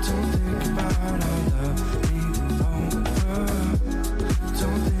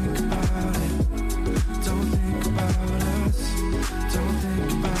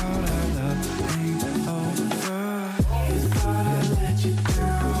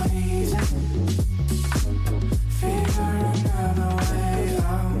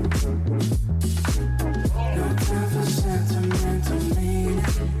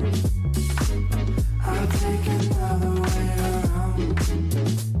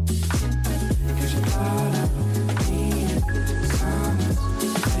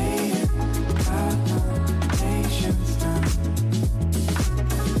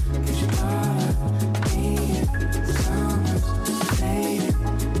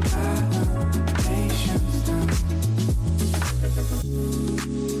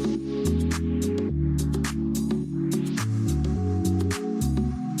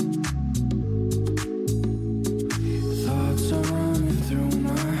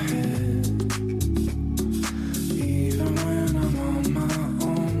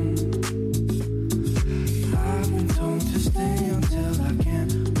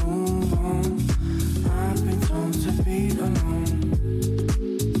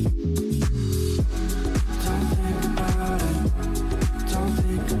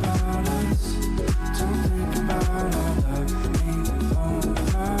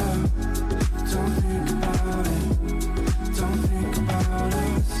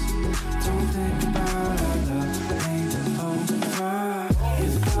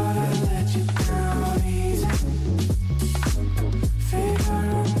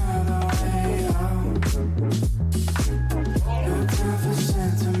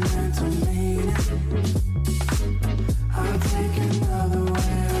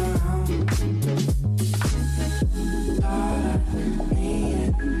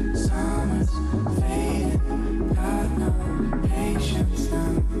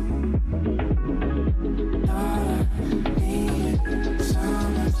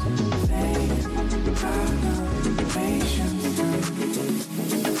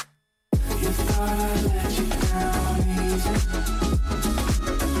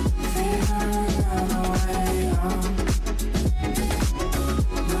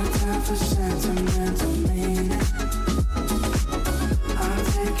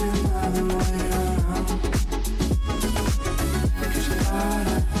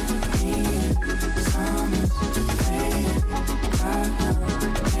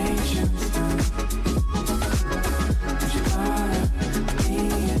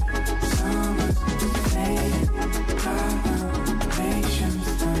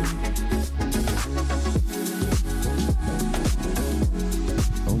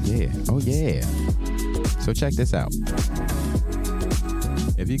 yeah. So check this out.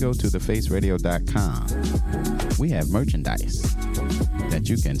 If you go to thefaceradio.com, we have merchandise that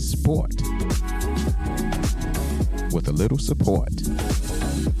you can sport with a little support.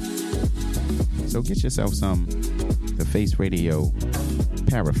 So get yourself some The Face Radio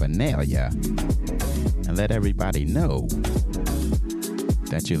paraphernalia and let everybody know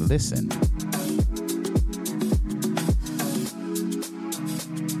that you listen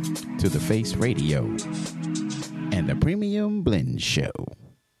to The Face Radio and the Premium Blend Show.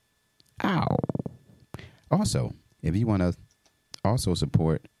 Ow. Also, if you want to also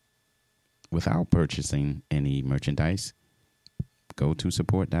support without purchasing any merchandise, go to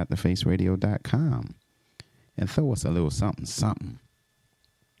support.thefaceradio.com and throw us a little something.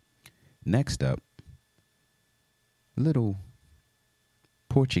 Next up, little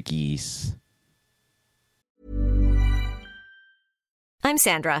Portuguese. I'm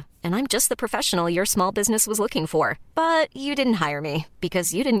Sandra, and I'm just the professional your small business was looking for. But you didn't hire me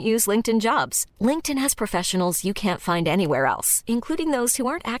because you didn't use LinkedIn Jobs. LinkedIn has professionals you can't find anywhere else, including those who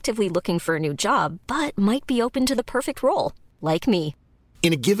aren't actively looking for a new job, but might be open to the perfect role, like me.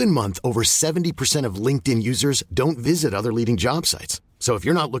 In a given month, over 70% of LinkedIn users don't visit other leading job sites. So if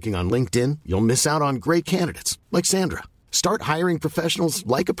you're not looking on LinkedIn, you'll miss out on great candidates like Sandra. Start hiring professionals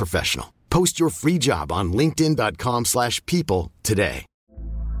like a professional. Post your free job on linkedin.com/people today.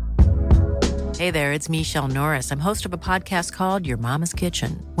 Hey there, it's Michelle Norris. I'm host of a podcast called Your Mama's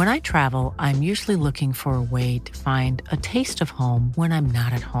Kitchen. When I travel, I'm usually looking for a way to find a taste of home when I'm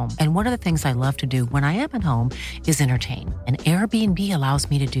not at home. And one of the things I love to do when I am at home is entertain. And Airbnb allows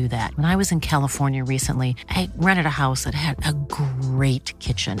me to do that. When I was in California recently, I rented a house that had a great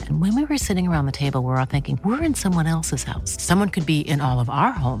kitchen. And when we were sitting around the table, we're all thinking, we're in someone else's house. Someone could be in all of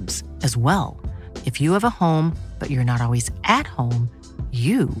our homes as well. If you have a home, but you're not always at home,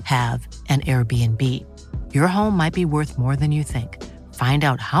 you have an Airbnb. Your home might be worth more than you think. Find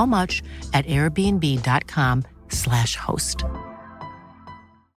out how much at airbnb.com/host.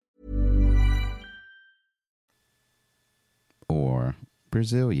 Or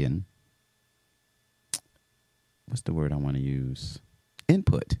Brazilian. What's the word I want to use?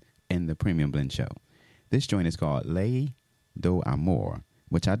 Input in the Premium Blend Show. This joint is called Lei do Amor,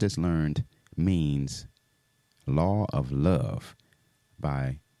 which I just learned means Law of Love,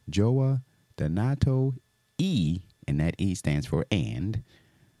 by Joa Donato E, and that E stands for and,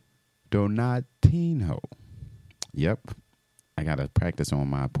 Donatino. Yep, I got to practice on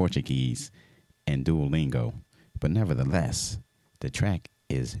my Portuguese and Duolingo. But nevertheless, the track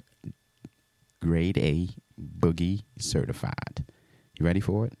is grade A boogie certified. You ready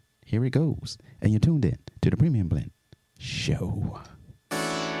for it? Here it goes. And you're tuned in to the Premium Blend Show.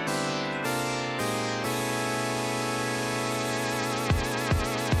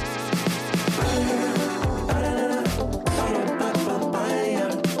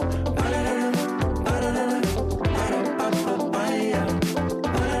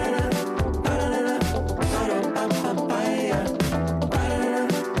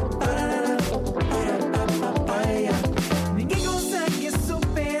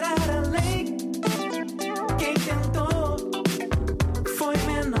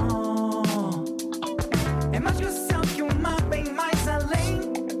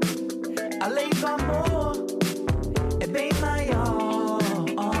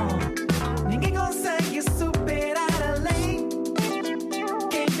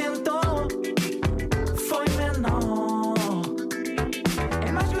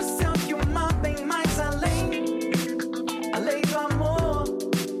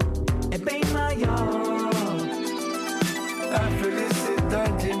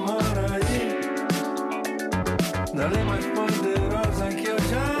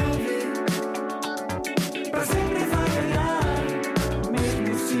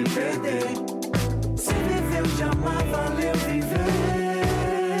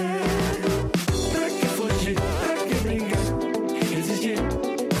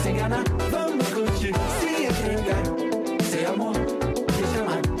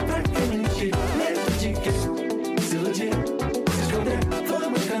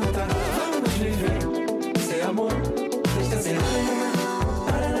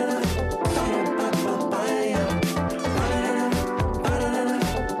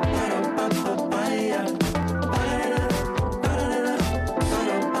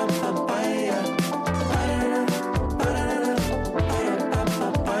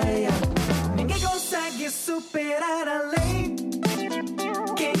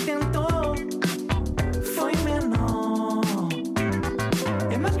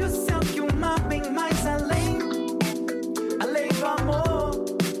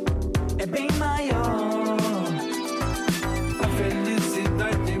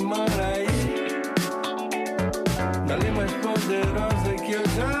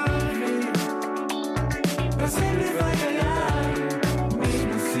 pra sempre vai ganhar,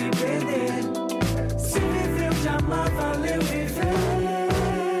 mesmo se perder. Se viveu de amar, valeu viver.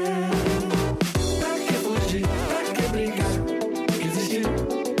 Pra que fugir, pra que brigar, resistir,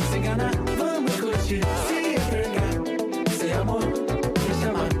 se enganar, vamos curtir, se entregar, sem amor, deixa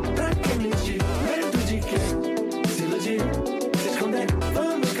amar. Pra que mentir, medo de quê? Se iludir, se esconder,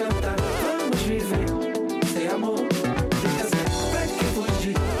 vamos cantar, vamos viver, sem amor, deixa ser. Pra que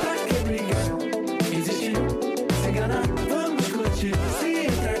fugir, pra que brigar, resistir, se enganar, vamos curtir, se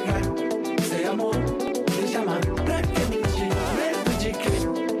entregar, sem amor, deixa amar. Pra que mentir, medo de quê?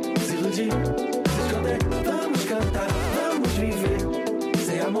 Se iludir, se esconder, vamos cantar, vamos viver,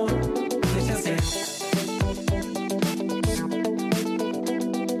 sem amor, deixa ser.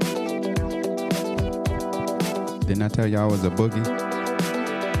 Didn't I tell y'all it was a boogie?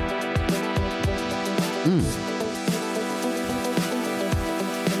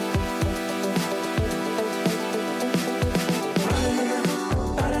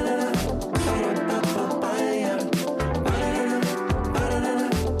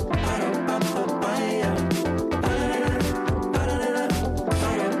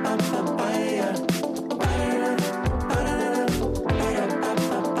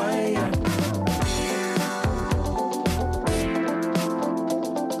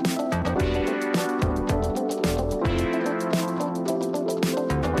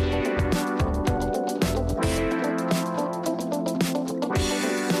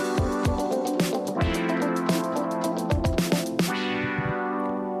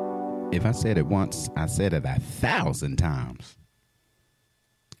 If I said it once, I said it 1,000 times.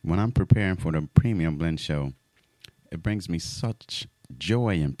 When I'm preparing for the Premium Blend Show, it brings me such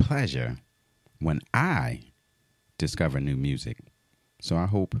joy and pleasure when I discover new music. So I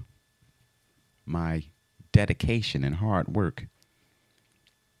hope my dedication and hard work,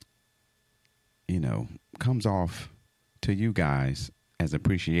 comes off to you guys as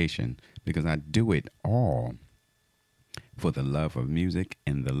appreciation, because I do it all for the love of music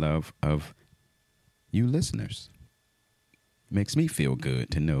and the love of you listeners. Makes me feel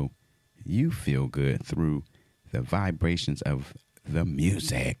good to know you feel good through the vibrations of the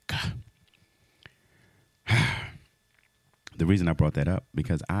music. The reason I brought that up,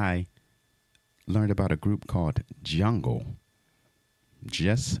 because I learned about a group called Jungle.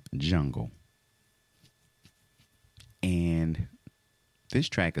 Just Jungle. And this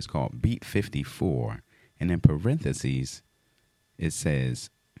track is called Beat 54. And in parentheses, it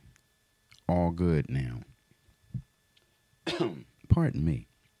says, all good now. Pardon me.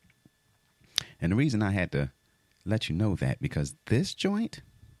 And the reason I had to let you know that, because this joint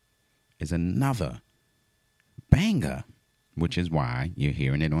is another banger, which is why you're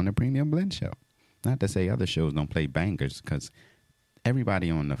hearing it on the Premium Blend Show. Not to say other shows don't play bangers, because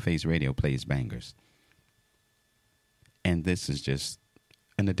everybody on the Face Radio plays bangers. And this is just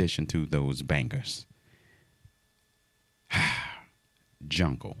an addition to those bangers.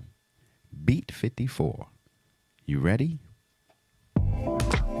 Jungle. Beat 54. You ready?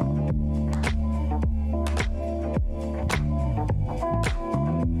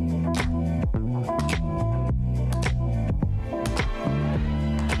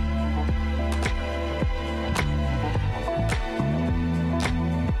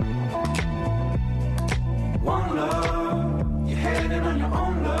 One love, you're heading on your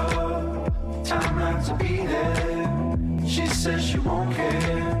own love. Time not to be there. She says she won't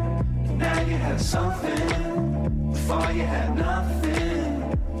care. Now you had something. Before you had nothing.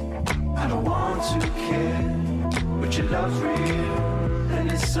 I don't want to care, but your love's real, and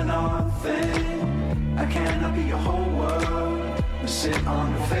it's an odd thing. I cannot be your whole world. We sit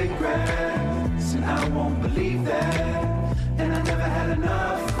on the fake grass, and I won't believe that. And I never had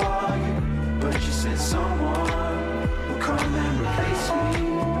enough for you, but you said someone will come and replace me.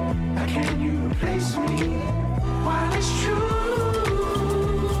 How can you replace me? While it's true.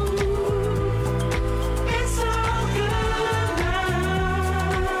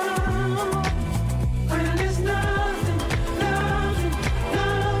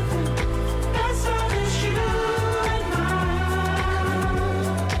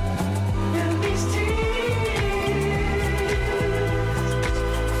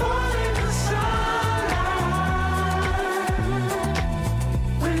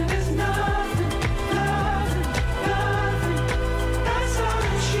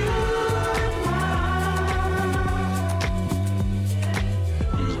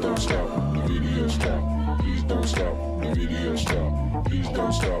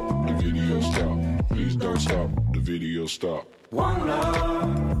 Stop. One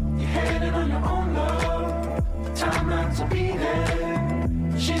love, you're headed on your own love. Time not to be there.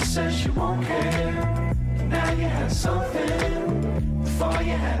 She says she won't care. Now had something, before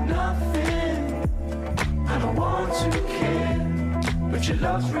you had nothing. I don't want to care, but your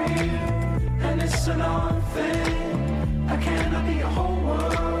love's real, and it's an on thing. I cannot be a whole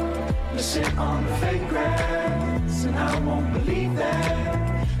world, to sit on the fake grass, and I won't believe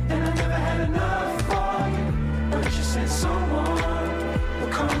that. And I never had enough for you, but you said someone will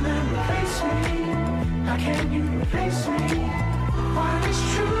come and replace me. How can you replace me? Why it's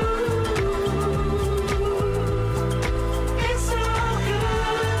true. It's all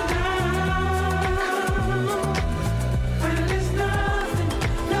good now. But there's nothing,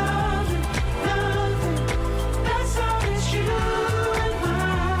 nothing, nothing. That's all it's you and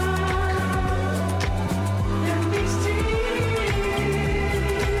mine. And these tears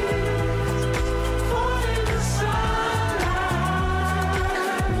fall in the sunlight.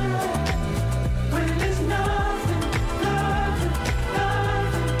 But there's nothing, nothing,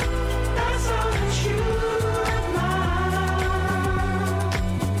 nothing. That's all it's you and mine.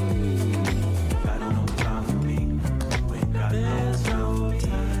 Got no time for me. We ain't got no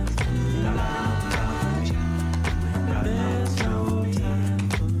time. Got no time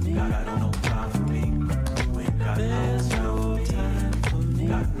for me. Got no time for me. We ain't got no time.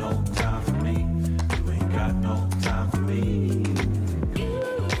 Got no time for me. You ain't got no time for me.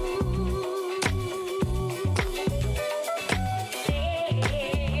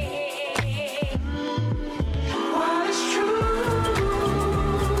 While it's true,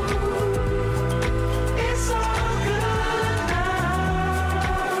 it's all good now.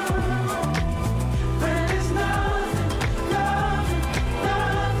 But there's nothing, nothing,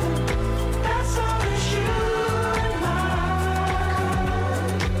 nothing. That's all it's you and mine.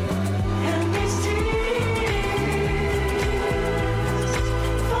 And these tears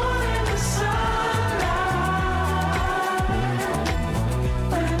fall in the sunlight.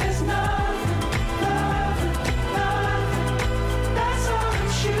 But there's nothing, nothing, nothing. That's all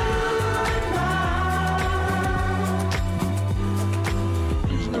it's you and mine.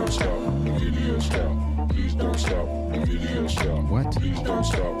 Please don't stop the video stop. Please don't stop the video stop. What? Please don't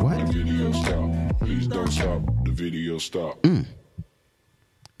stop What? the video stop. Please don't stop the video stop.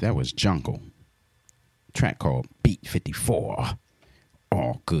 That was Jungle. Track called Beat 54.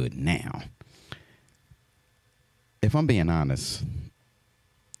 All good now. If I'm being honest,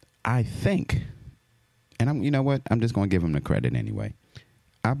 I think, and you know what? I'm just going to give him the credit anyway.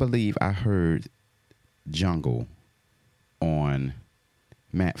 I believe I heard Jungle on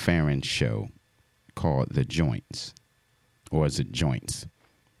Matt Farron's show called The Joints. Or is it Joints?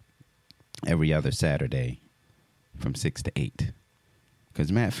 Every other Saturday from 6 to 8.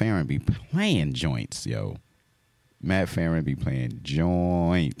 Because Matt Farron be playing joints, yo. Matt Farron be playing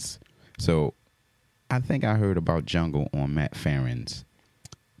joints. So I think I heard about Jungle on Matt Farron's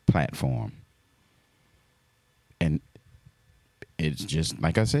platform. And it's just,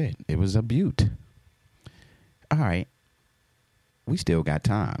 like I said, it was a beaut. All right. We still got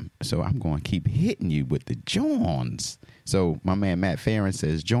time. So I'm going to keep hitting you with the Johns. So my man Matt Farron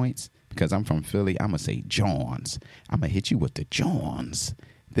says joints. Because I'm from Philly, I'm going to say Johns. I'm going to hit you with the Johns.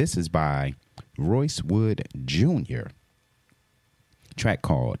 This is by Royce Wood Jr. Track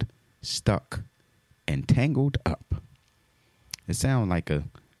called Stuck and Tangled Up. It sounds like a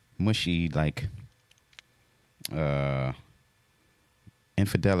mushy, like,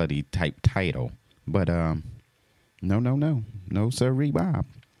 infidelity type title. But, no, sirree, Bob.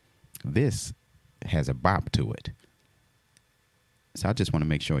 This has a bop to it. So I just want to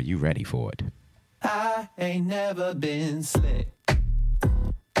make sure you're ready for it. I ain't never been slick.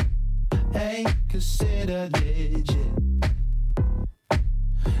 Ain't considered legit.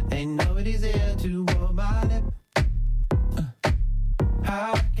 Ain't nobody's there to warm my lip.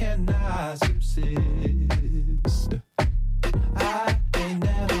 How can I subsist? I ain't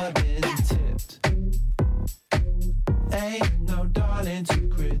never been tipped. Ain't no darling to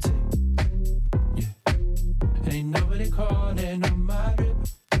critic. Ain't nobody calling on my drip.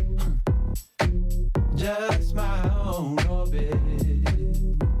 Just my own orbit.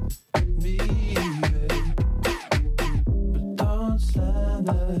 Me, babe. But don't slam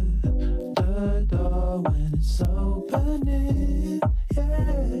the door when it's opening.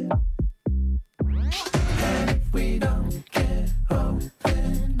 Yeah. And if we don't get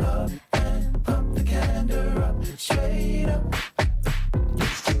open up and pump the candle up straight up.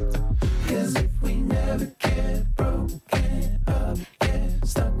 'Cause if we never get broken up, get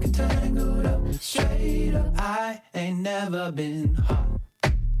stuck and tangled up, straight up. I ain't never been hot,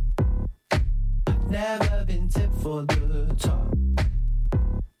 never been tipped for the top.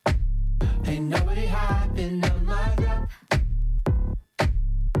 Ain't nobody hyping on my drop.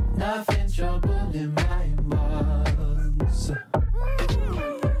 Nothing's trouble in my inbox. But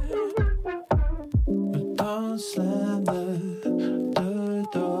don't slam the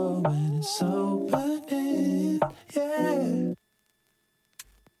door when it's opening, yeah.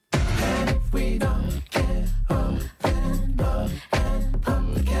 And if we don't get open up and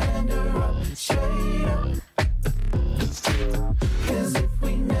pump the candle up straight up, 'cause if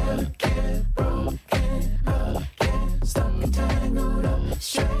we never get broken up, get stuck and tangled up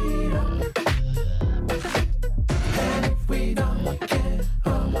straight up, and if we don't get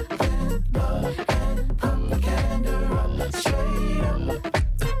open up and pump the candle up straight up,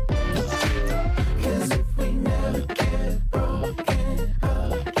 'cause if we never get broken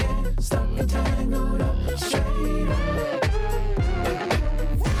up, get stuck and tangled up straight up.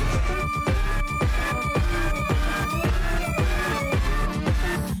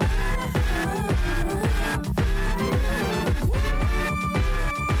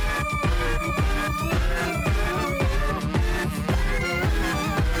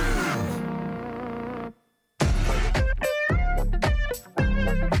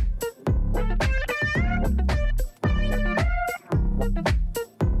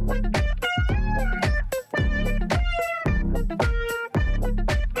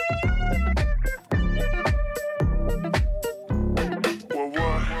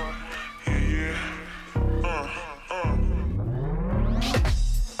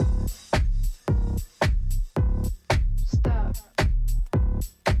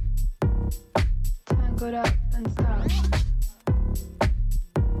 Tangled up and stop.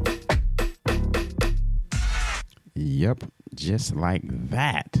 Yep, just like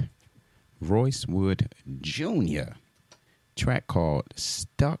that. Royce Wood Jr. Track called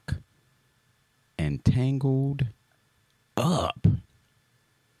Stuck and Tangled Up.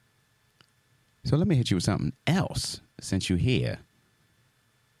 So let me hit you with something else since you're here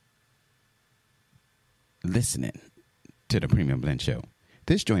listening to the Premium Blend Show.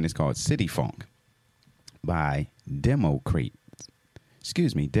 This joint is called City Funk by Demo Cates.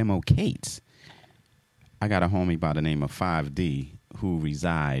 I got a homie by the name of 5D who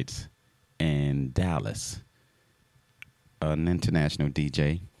resides in Dallas, an international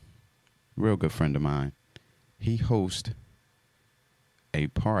DJ, real good friend of mine. He hosts a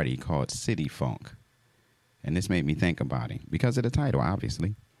party called City Funk, and this made me think about him because of the title,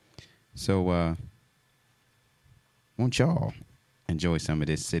 obviously. So, won't y'all enjoy some of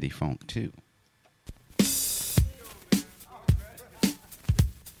this City Funk too?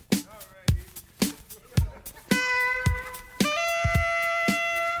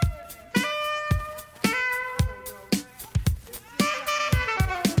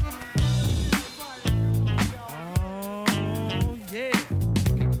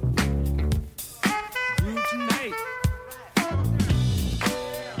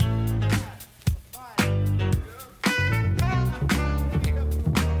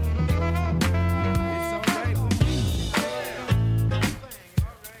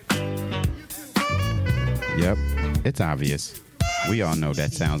 Yep, it's obvious. We all know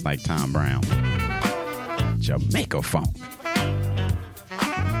that sounds like Tom Brown. Jamaica Funk.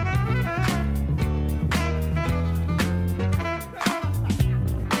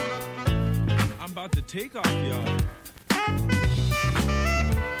 I'm about to take off, y'all.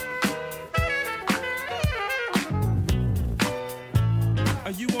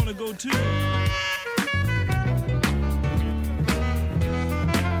 You want to go too?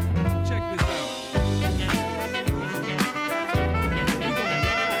 Check this out.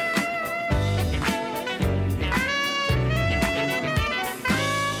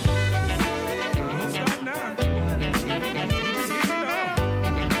 Don't stop now. Just hit it off.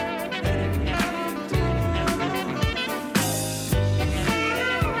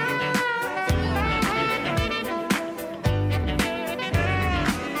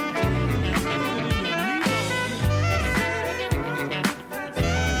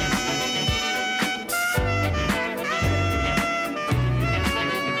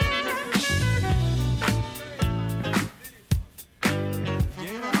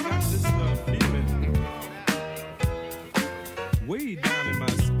 Way down in my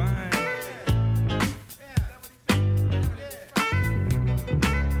spine.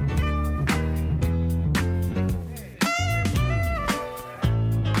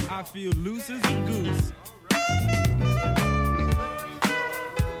 I feel loose as a goose.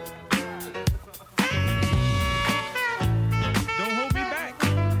 Don't hold me back.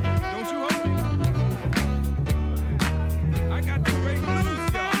 Don't you hold me. I got the break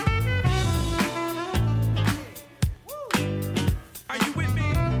loose, y'all. Are you with me?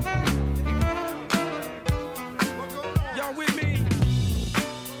 Y'all with me?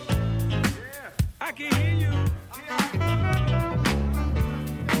 I can hear you.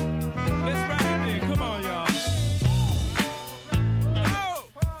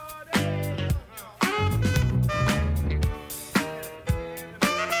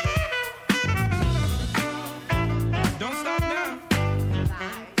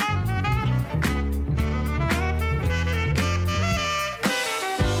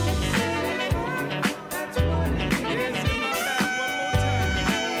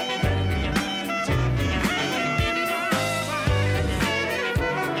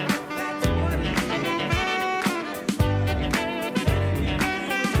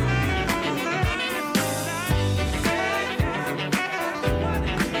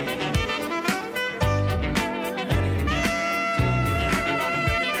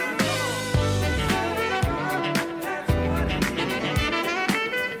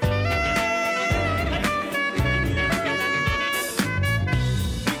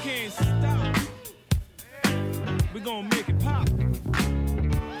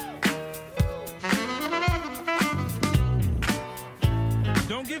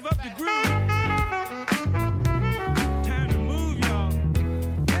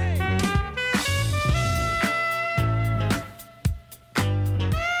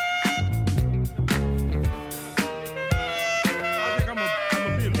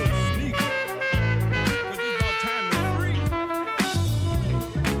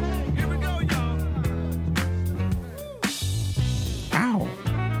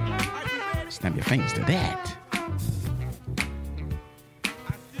 thanks to that.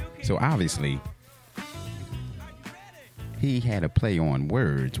 So obviously, he had a play on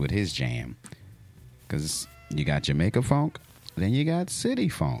words with his jam. Because you got Jamaica funk, then you got city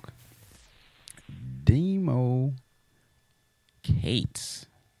funk. Demo Cates.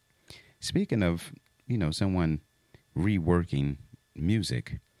 Speaking of, someone reworking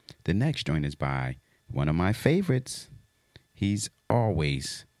music, the next joint is by one of my favorites. He's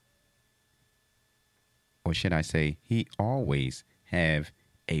always, or should I say, he always have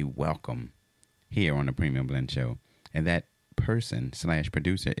a welcome here on the Premium Blend Show. And that person /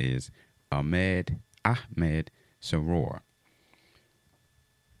 producer is Ahmed Saror.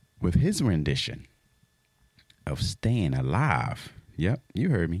 With his rendition of Staying Alive. Yep, you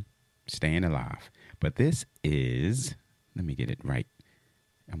heard me. Staying Alive. But this is, let me get it right.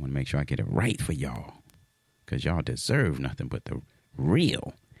 I want to make sure I get it right for y'all. Because y'all deserve nothing but the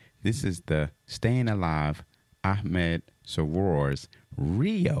real. This is the Staying Alive Ahmed Saror's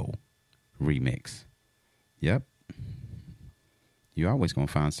Rio remix. Yep. You're always going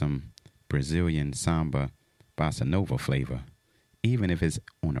to find some Brazilian samba bossa nova flavor, even if it's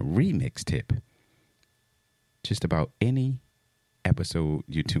on a remix tip. Just about any episode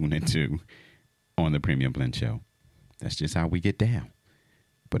you tune into on the Premium Blend Show. That's just how we get down.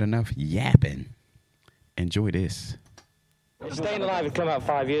 But enough yapping. Enjoy this. Staying Alive had come out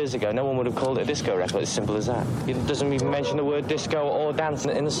 5 years ago. No one would have called it a disco record. It's simple as that. It doesn't even mention the word disco or dance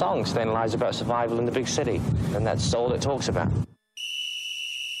in the song. Staying Alive is about survival in the big city, and that's all it talks about.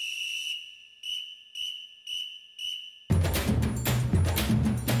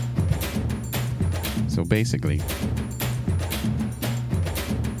 So basically,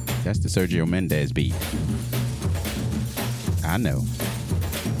 that's the Sergio Mendes beat. I know.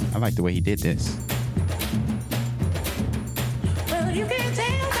 I like the way he did this. Well, you can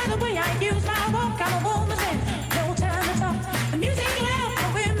tell by the way I use my walk. I'm a woman's man. No time to talk. The music loud, the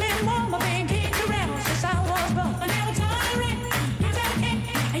women warm. I've been kicked around since I was born. I never tolerate. It's okay,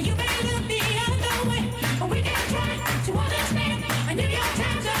 and you may look the other way, but we can try to understand. A New York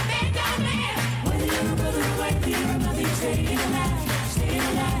Times a big old man. Whether you're a brother or white, you're a mother, you're staying alive, staying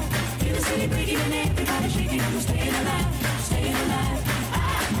alive. In the city breaking and everybody shaking, I'm staying alive, staying alive.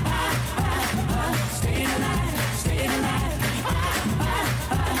 Staying alive, staying alive.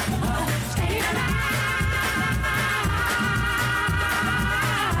 Staying alive.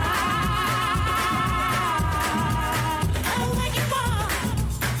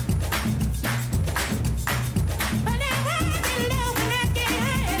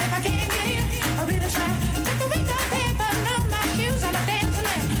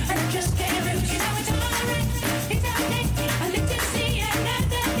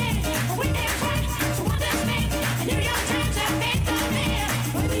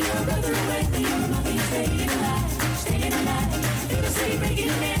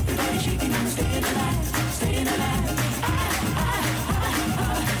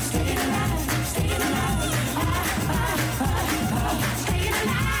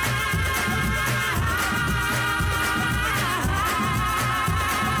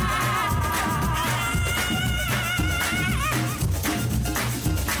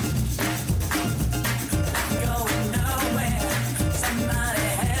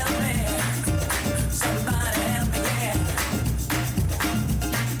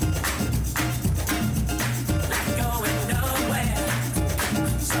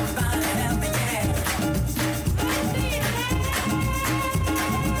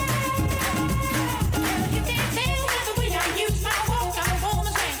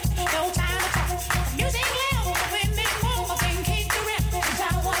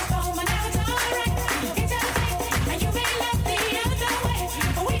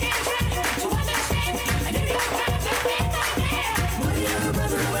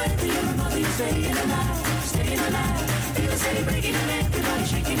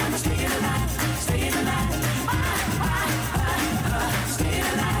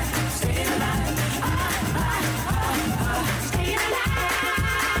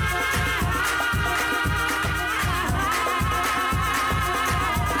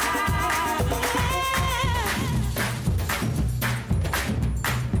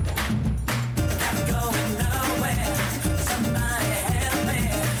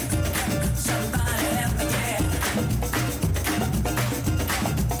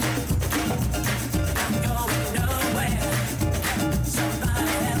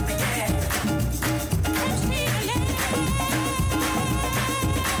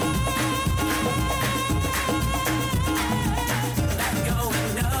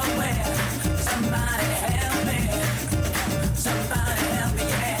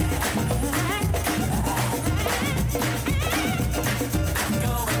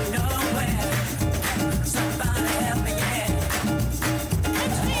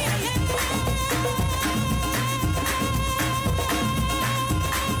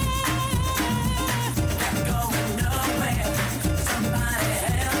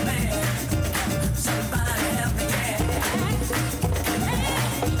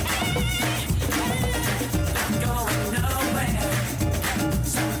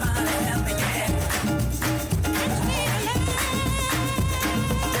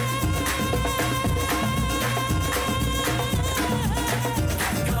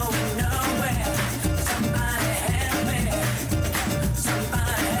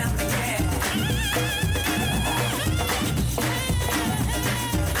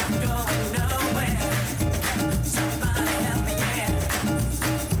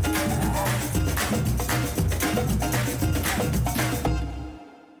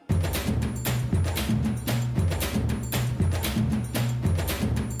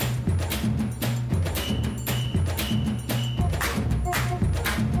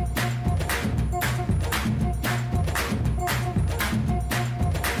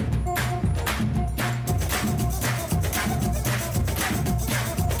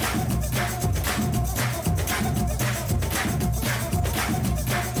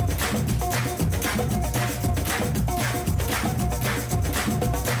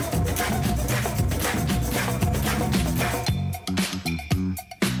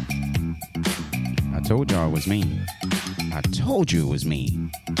 it was mean. I told you it was mean.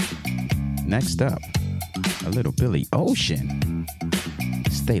 Next up, a little Billy Ocean.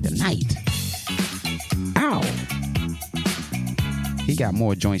 Stay the night. Ow. He got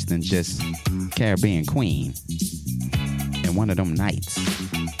more joints than just Caribbean Queen. And one of them nights.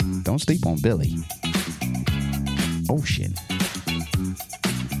 Don't sleep on Billy. Ocean.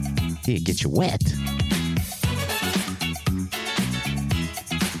 He'll get you wet.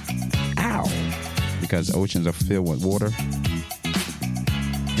 Ow. Because oceans are filled with water.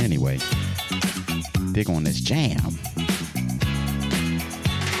 Anyway, dig on this jam.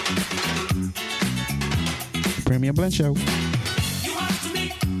 Premier Blend Show. You want to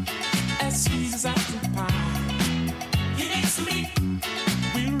me as sweet as apple pie. You next to me,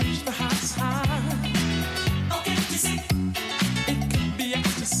 we'll reach the highest high. Oh, can't you see? It could be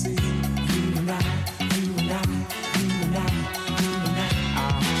ecstasy. You and I, you and I, you and I, you and I.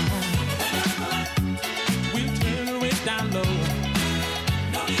 We'll turn the way down low.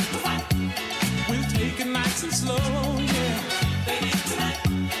 No need to fight. We'll take it nice and slow, yeah. Baby, tonight,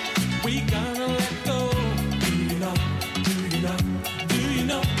 we gonna let go.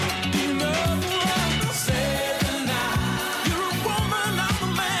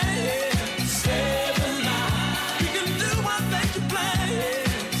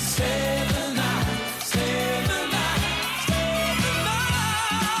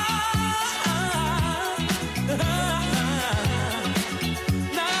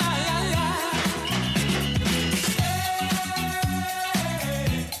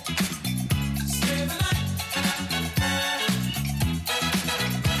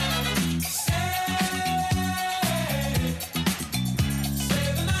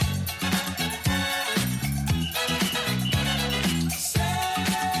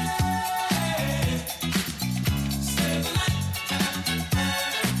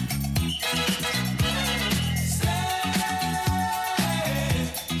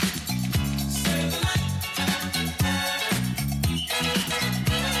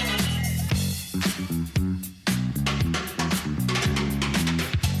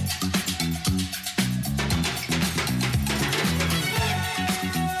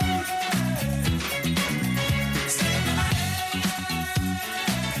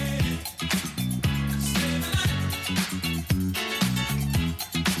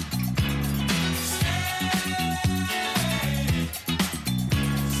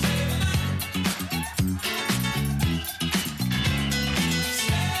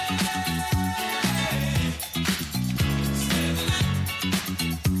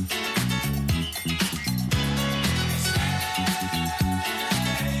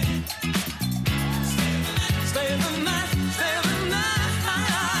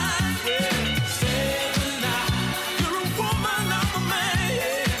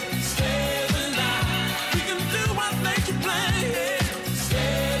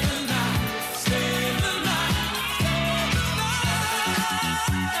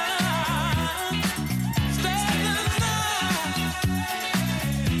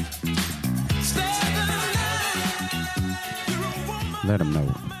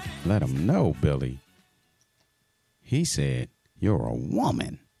 Let him know, Billy. He said, you're a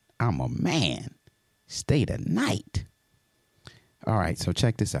woman. I'm a man. Stay the night. All right, so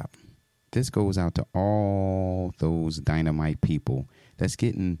check this out. This goes out to all those dynamite people that's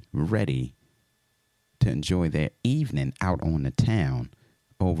getting ready to enjoy their evening out on the town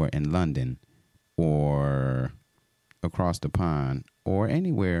over in London or across the pond or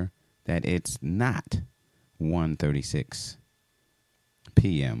anywhere that it's not 1:36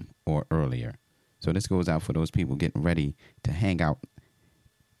 p.m. or earlier. So this goes out for those people getting ready to hang out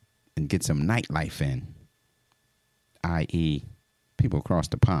and get some nightlife in, i.e. people across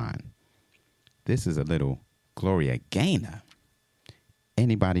the pond. This is a little Gloria Gaynor.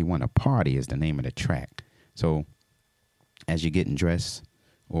 Anybody Want to Party is the name of the track. So as you're getting dressed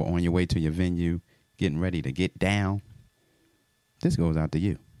or on your way to your venue, getting ready to get down, this goes out to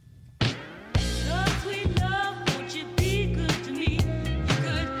you.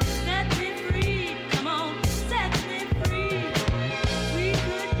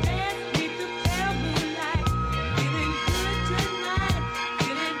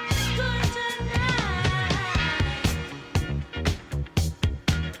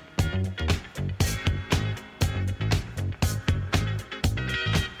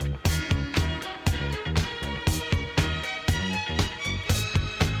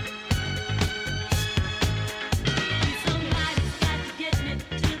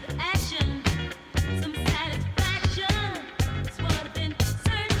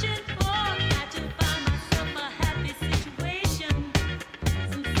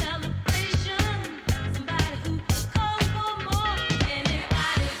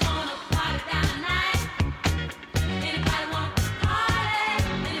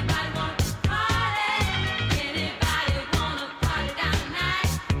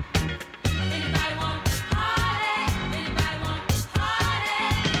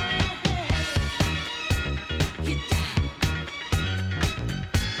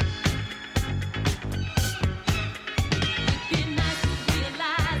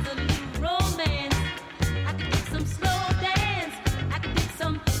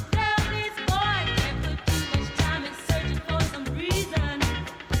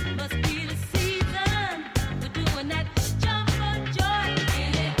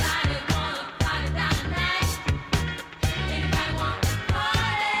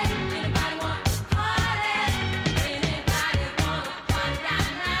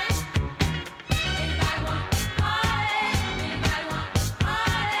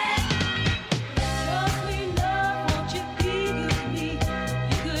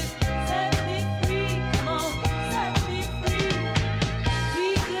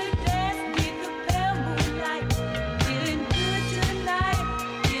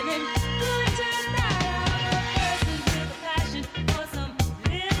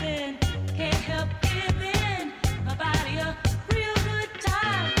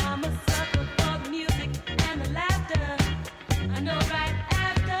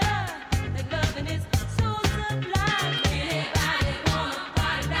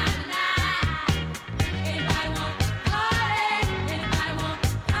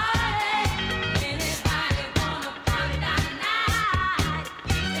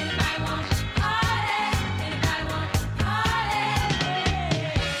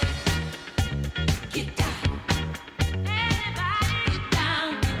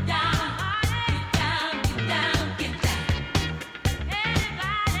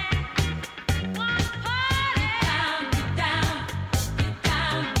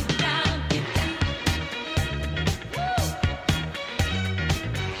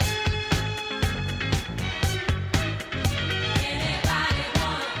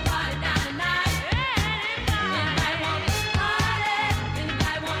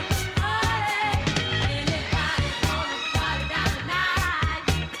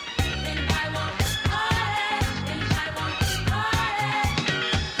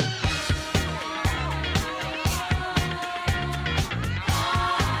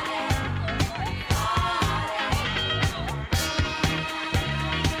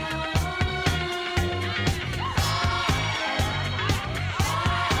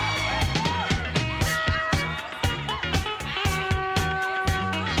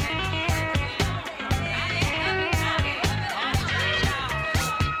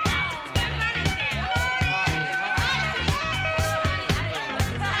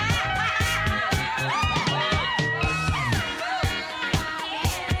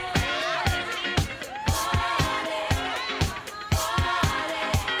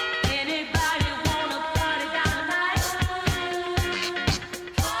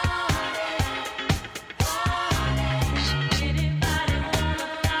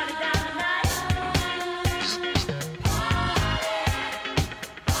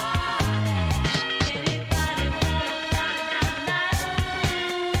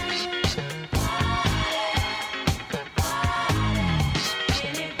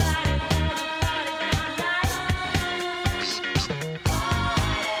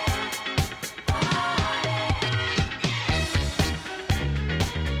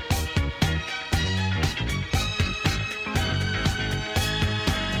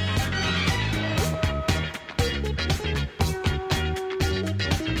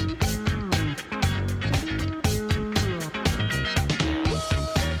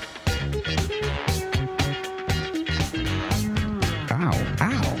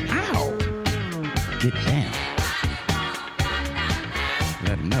 Get down.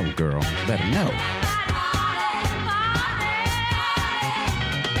 Let her know, girl. Let her know.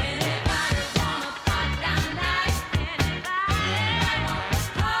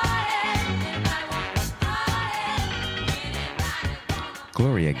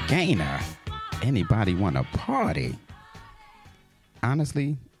 Gloria Gaynor. Anybody want to party?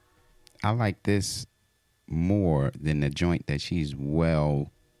 Honestly, I like this more than the joint that she's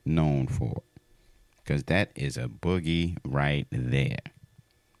well known for, because that is a boogie right there.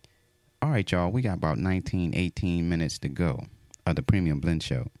 All right, y'all, we got about 18 minutes to go of the Premium Blend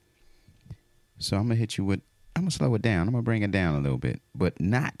Show. So I'm going to slow it down. I'm going to bring it down a little bit, but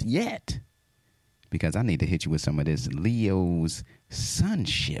not yet, because I need to hit you with some of this Leo's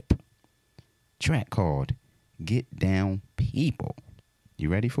Sonship track called Get Down People. You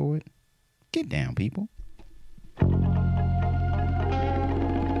ready for it? Get down, people. I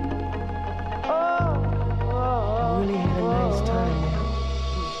really had a nice time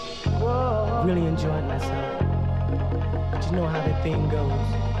now. Really enjoyed myself. But you know how the thing goes.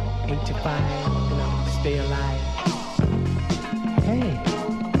 8 to 5, stay alive. Hey,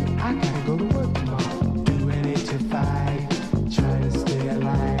 I gotta go to work tomorrow. Doing 8 to 5, trying to stay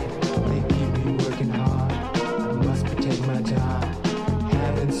alive. They keep me working hard. I must protect my job.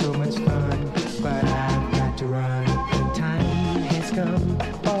 Having so much fun, but I've got to run. The time has come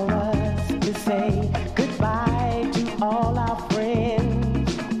for us to say goodbye to all our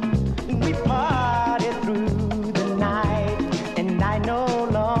friends. We parted through the night, and I no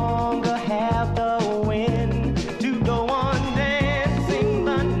longer have the wind to go on dancing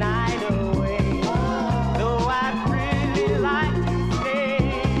the night away. Though I'd really like to stay,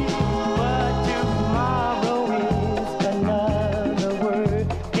 but tomorrow is another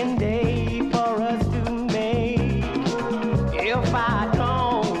working day for us to make. If I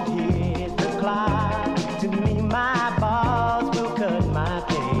don't hit the clock, to me my boss will cut my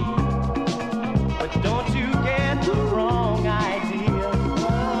pay. But don't you get the wrong idea,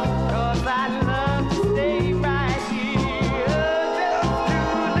 'cause I love to stay right here, just to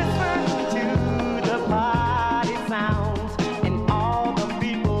listen to the party sounds and all the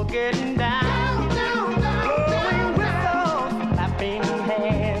people getting down, blowing whistles, clapping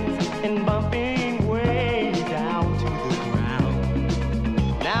hands, and bumping way down to the ground.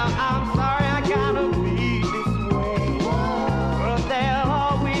 Now I'm sorry I gotta be this way, but there'll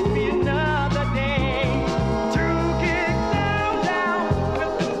always be another day to get down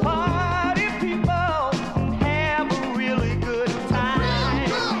with the party people and have a really good time.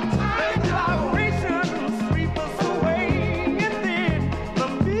 The vibrations sweep us away, and then the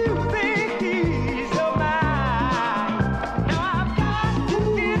music ease your mind. Now I've got to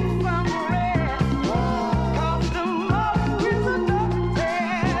get some rest, 'cause tomorrow is another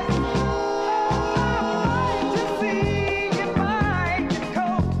test. I'm trying to see if I can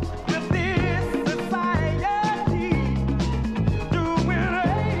cope with this society. Doing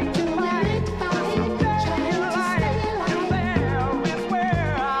 8 to 5, just stay alive, and there is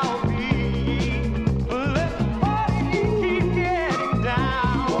where I'll be. Let the party keep getting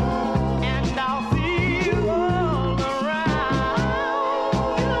down, and I'll see you all around.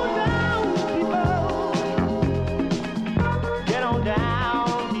 Get on down, people. Get on down,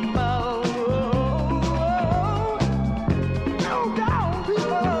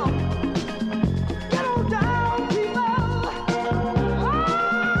 people. Get on down, people.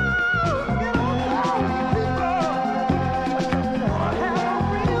 Get on down, people. Have a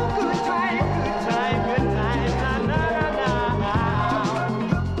real good time, good time. Na, na, na, na.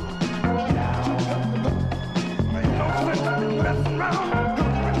 Ain't no sense in messing around.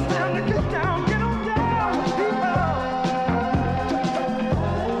 It's time to get down, people.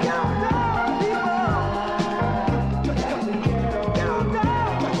 Get on down, people. Get on down,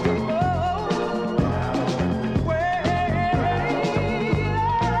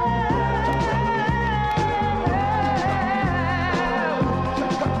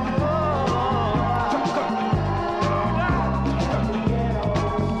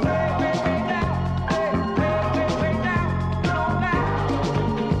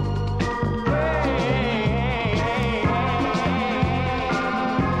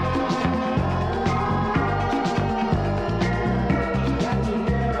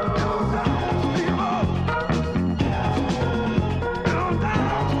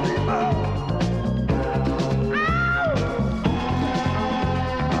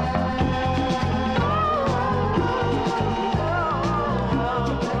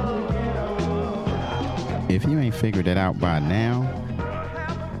 If you ain't figured it out by now,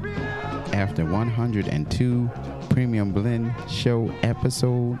 after 102 Premium Blend Show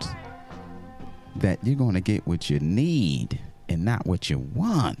episodes, that you're going to get what you need and not what you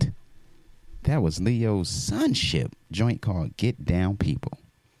want. That was Leo's Sonship joint called Get Down People.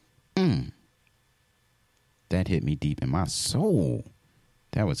 That hit me deep in my soul.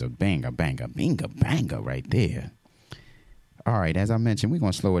 That was a banger, banger, banger, banger right there. All right, as I mentioned, we're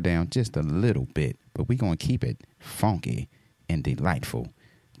going to slow it down just a little bit, but we're going to keep it funky and delightful,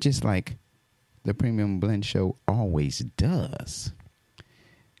 just like the Premium Blend Show always does.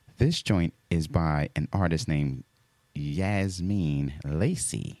 This joint is by an artist named Yasmin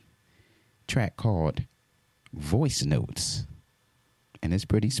Lacey. Track called Voice Notes. And it's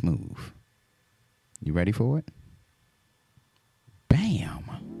pretty smooth. You ready for it? Bam!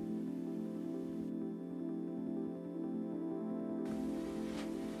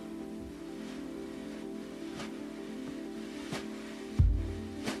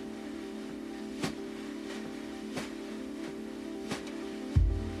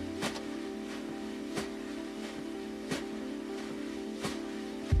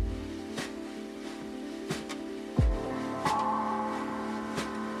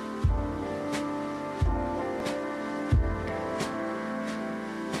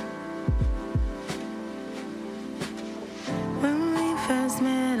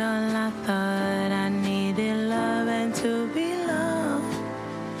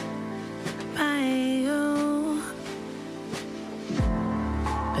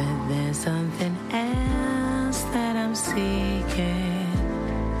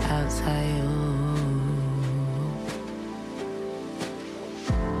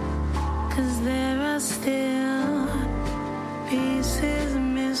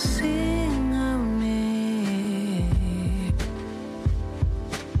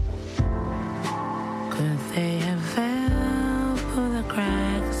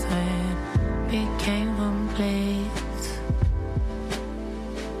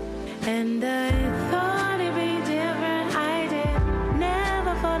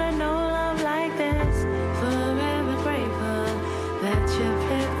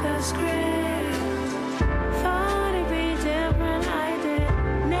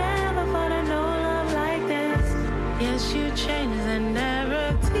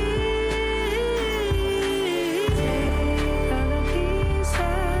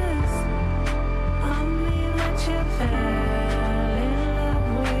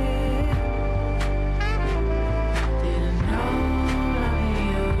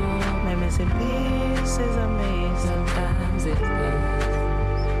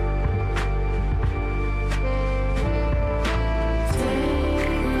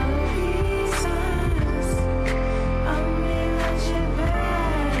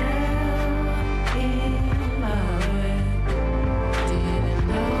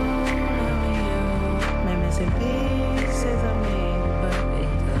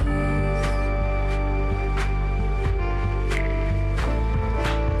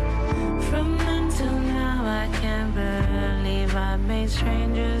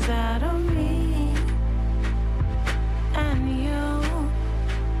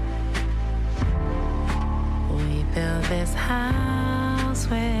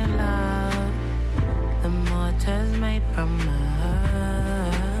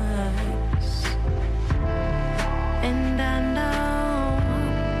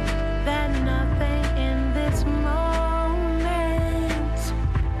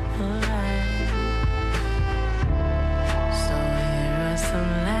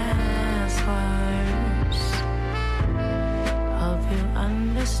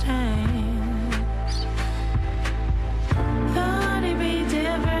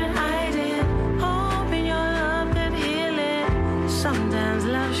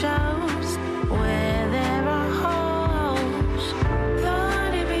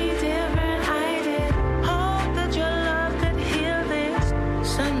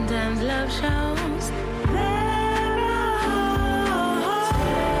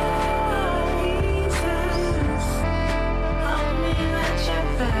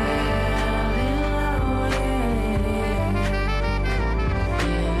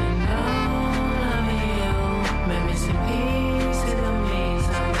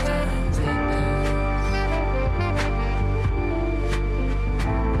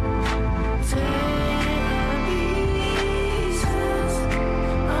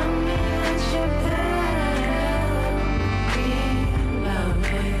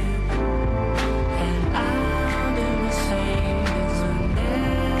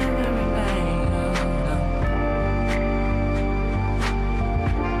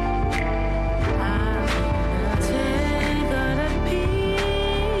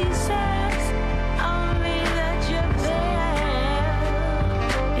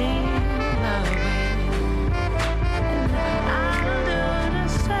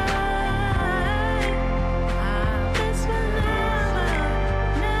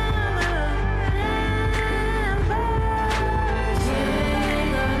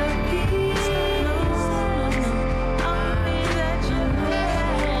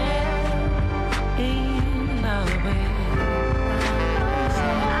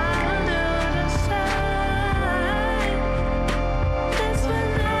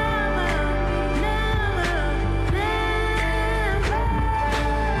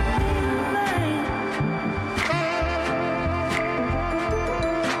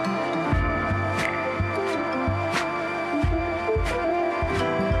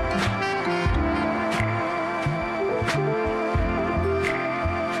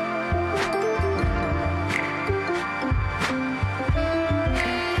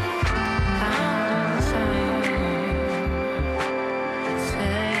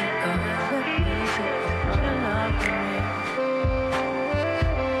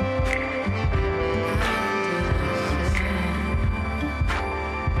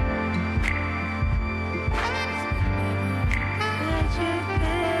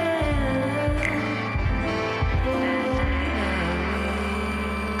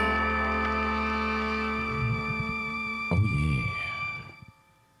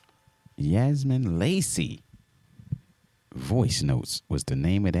 Yasmin Lacey. Voice Notes was the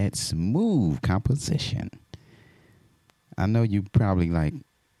name of that smooth composition. I know you probably like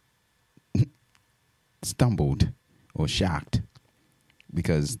stumbled or shocked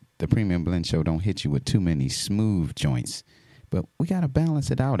because the Premium Blend Show don't hit you with too many smooth joints, but we got to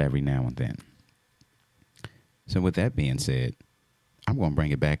balance it out every now and then. So with that being said, I'm going to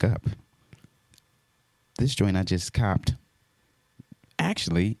bring it back up. This joint I just copped.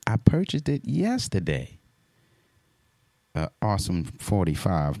 Actually, I purchased it yesterday. Awesome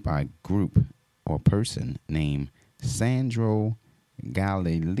 45 by group or person named Sandro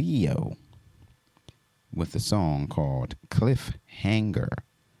Galileo with a song called Cliffhanger.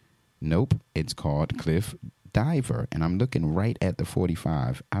 Nope, it's called Cliff Diver. And I'm looking right at the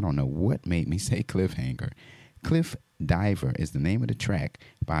 45. I don't know what made me say Cliffhanger. Cliff Diver is the name of the track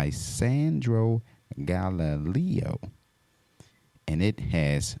by Sandro Galileo. And it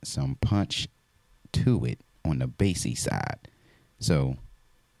has some punch to it on the bassy side. So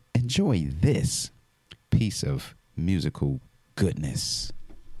enjoy this piece of musical goodness.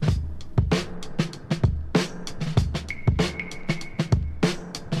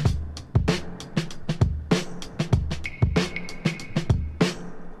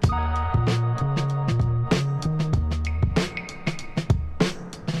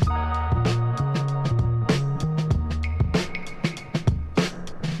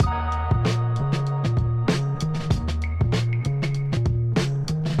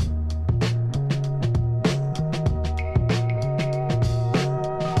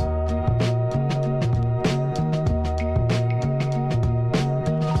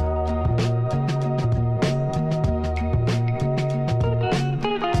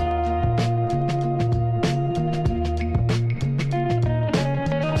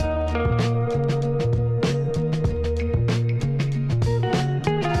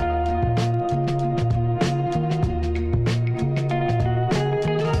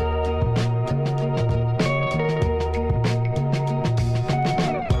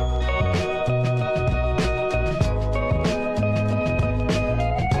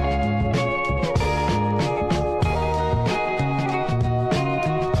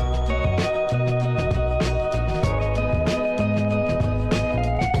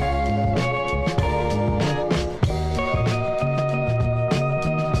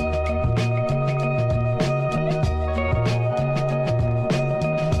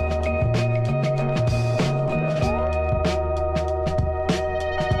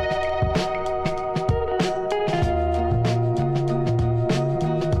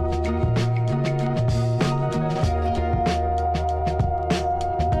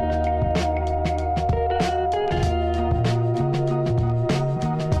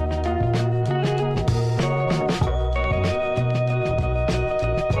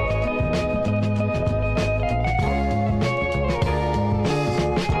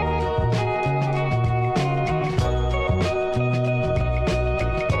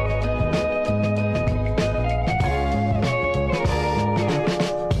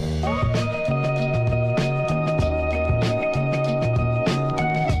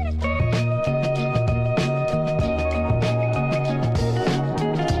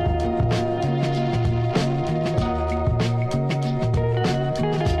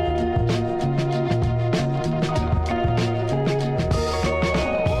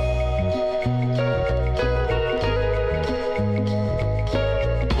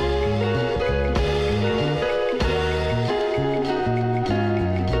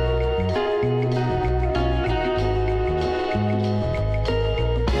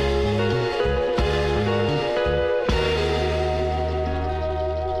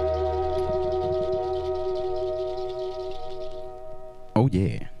 Oh,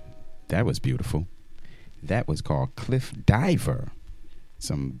 yeah. That was beautiful. That was called Cliff Diver.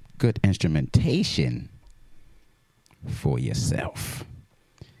 Some good instrumentation for yourself.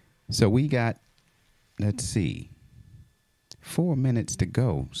 So we got, let's see, 4 minutes to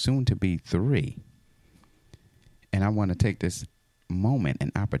go, soon to be 3. And I want to take this moment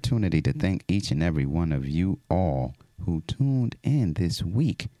and opportunity to thank each and every one of you all who tuned in this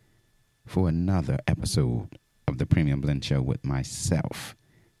week for another episode of the Premium Blend Show with myself,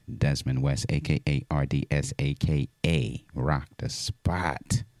 Desmond West, a.k.a. RDS, a.k.a. Rock the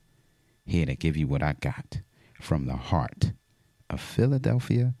Spot. Here to give you what I got from the heart of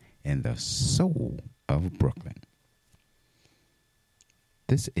Philadelphia and the soul of Brooklyn.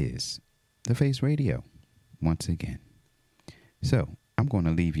 This is The Face Radio, once again. So, I'm going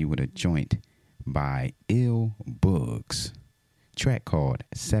to leave you with a joint by Ill Bugs, track called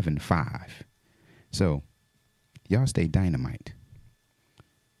 7-5. So, y'all stay dynamite.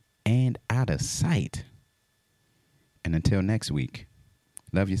 and out of sight. And until next week,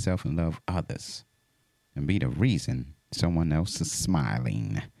 love yourself and love others. And be the reason someone else is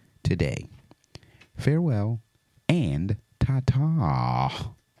smiling today. Farewell and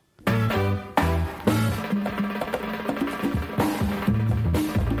ta-ta.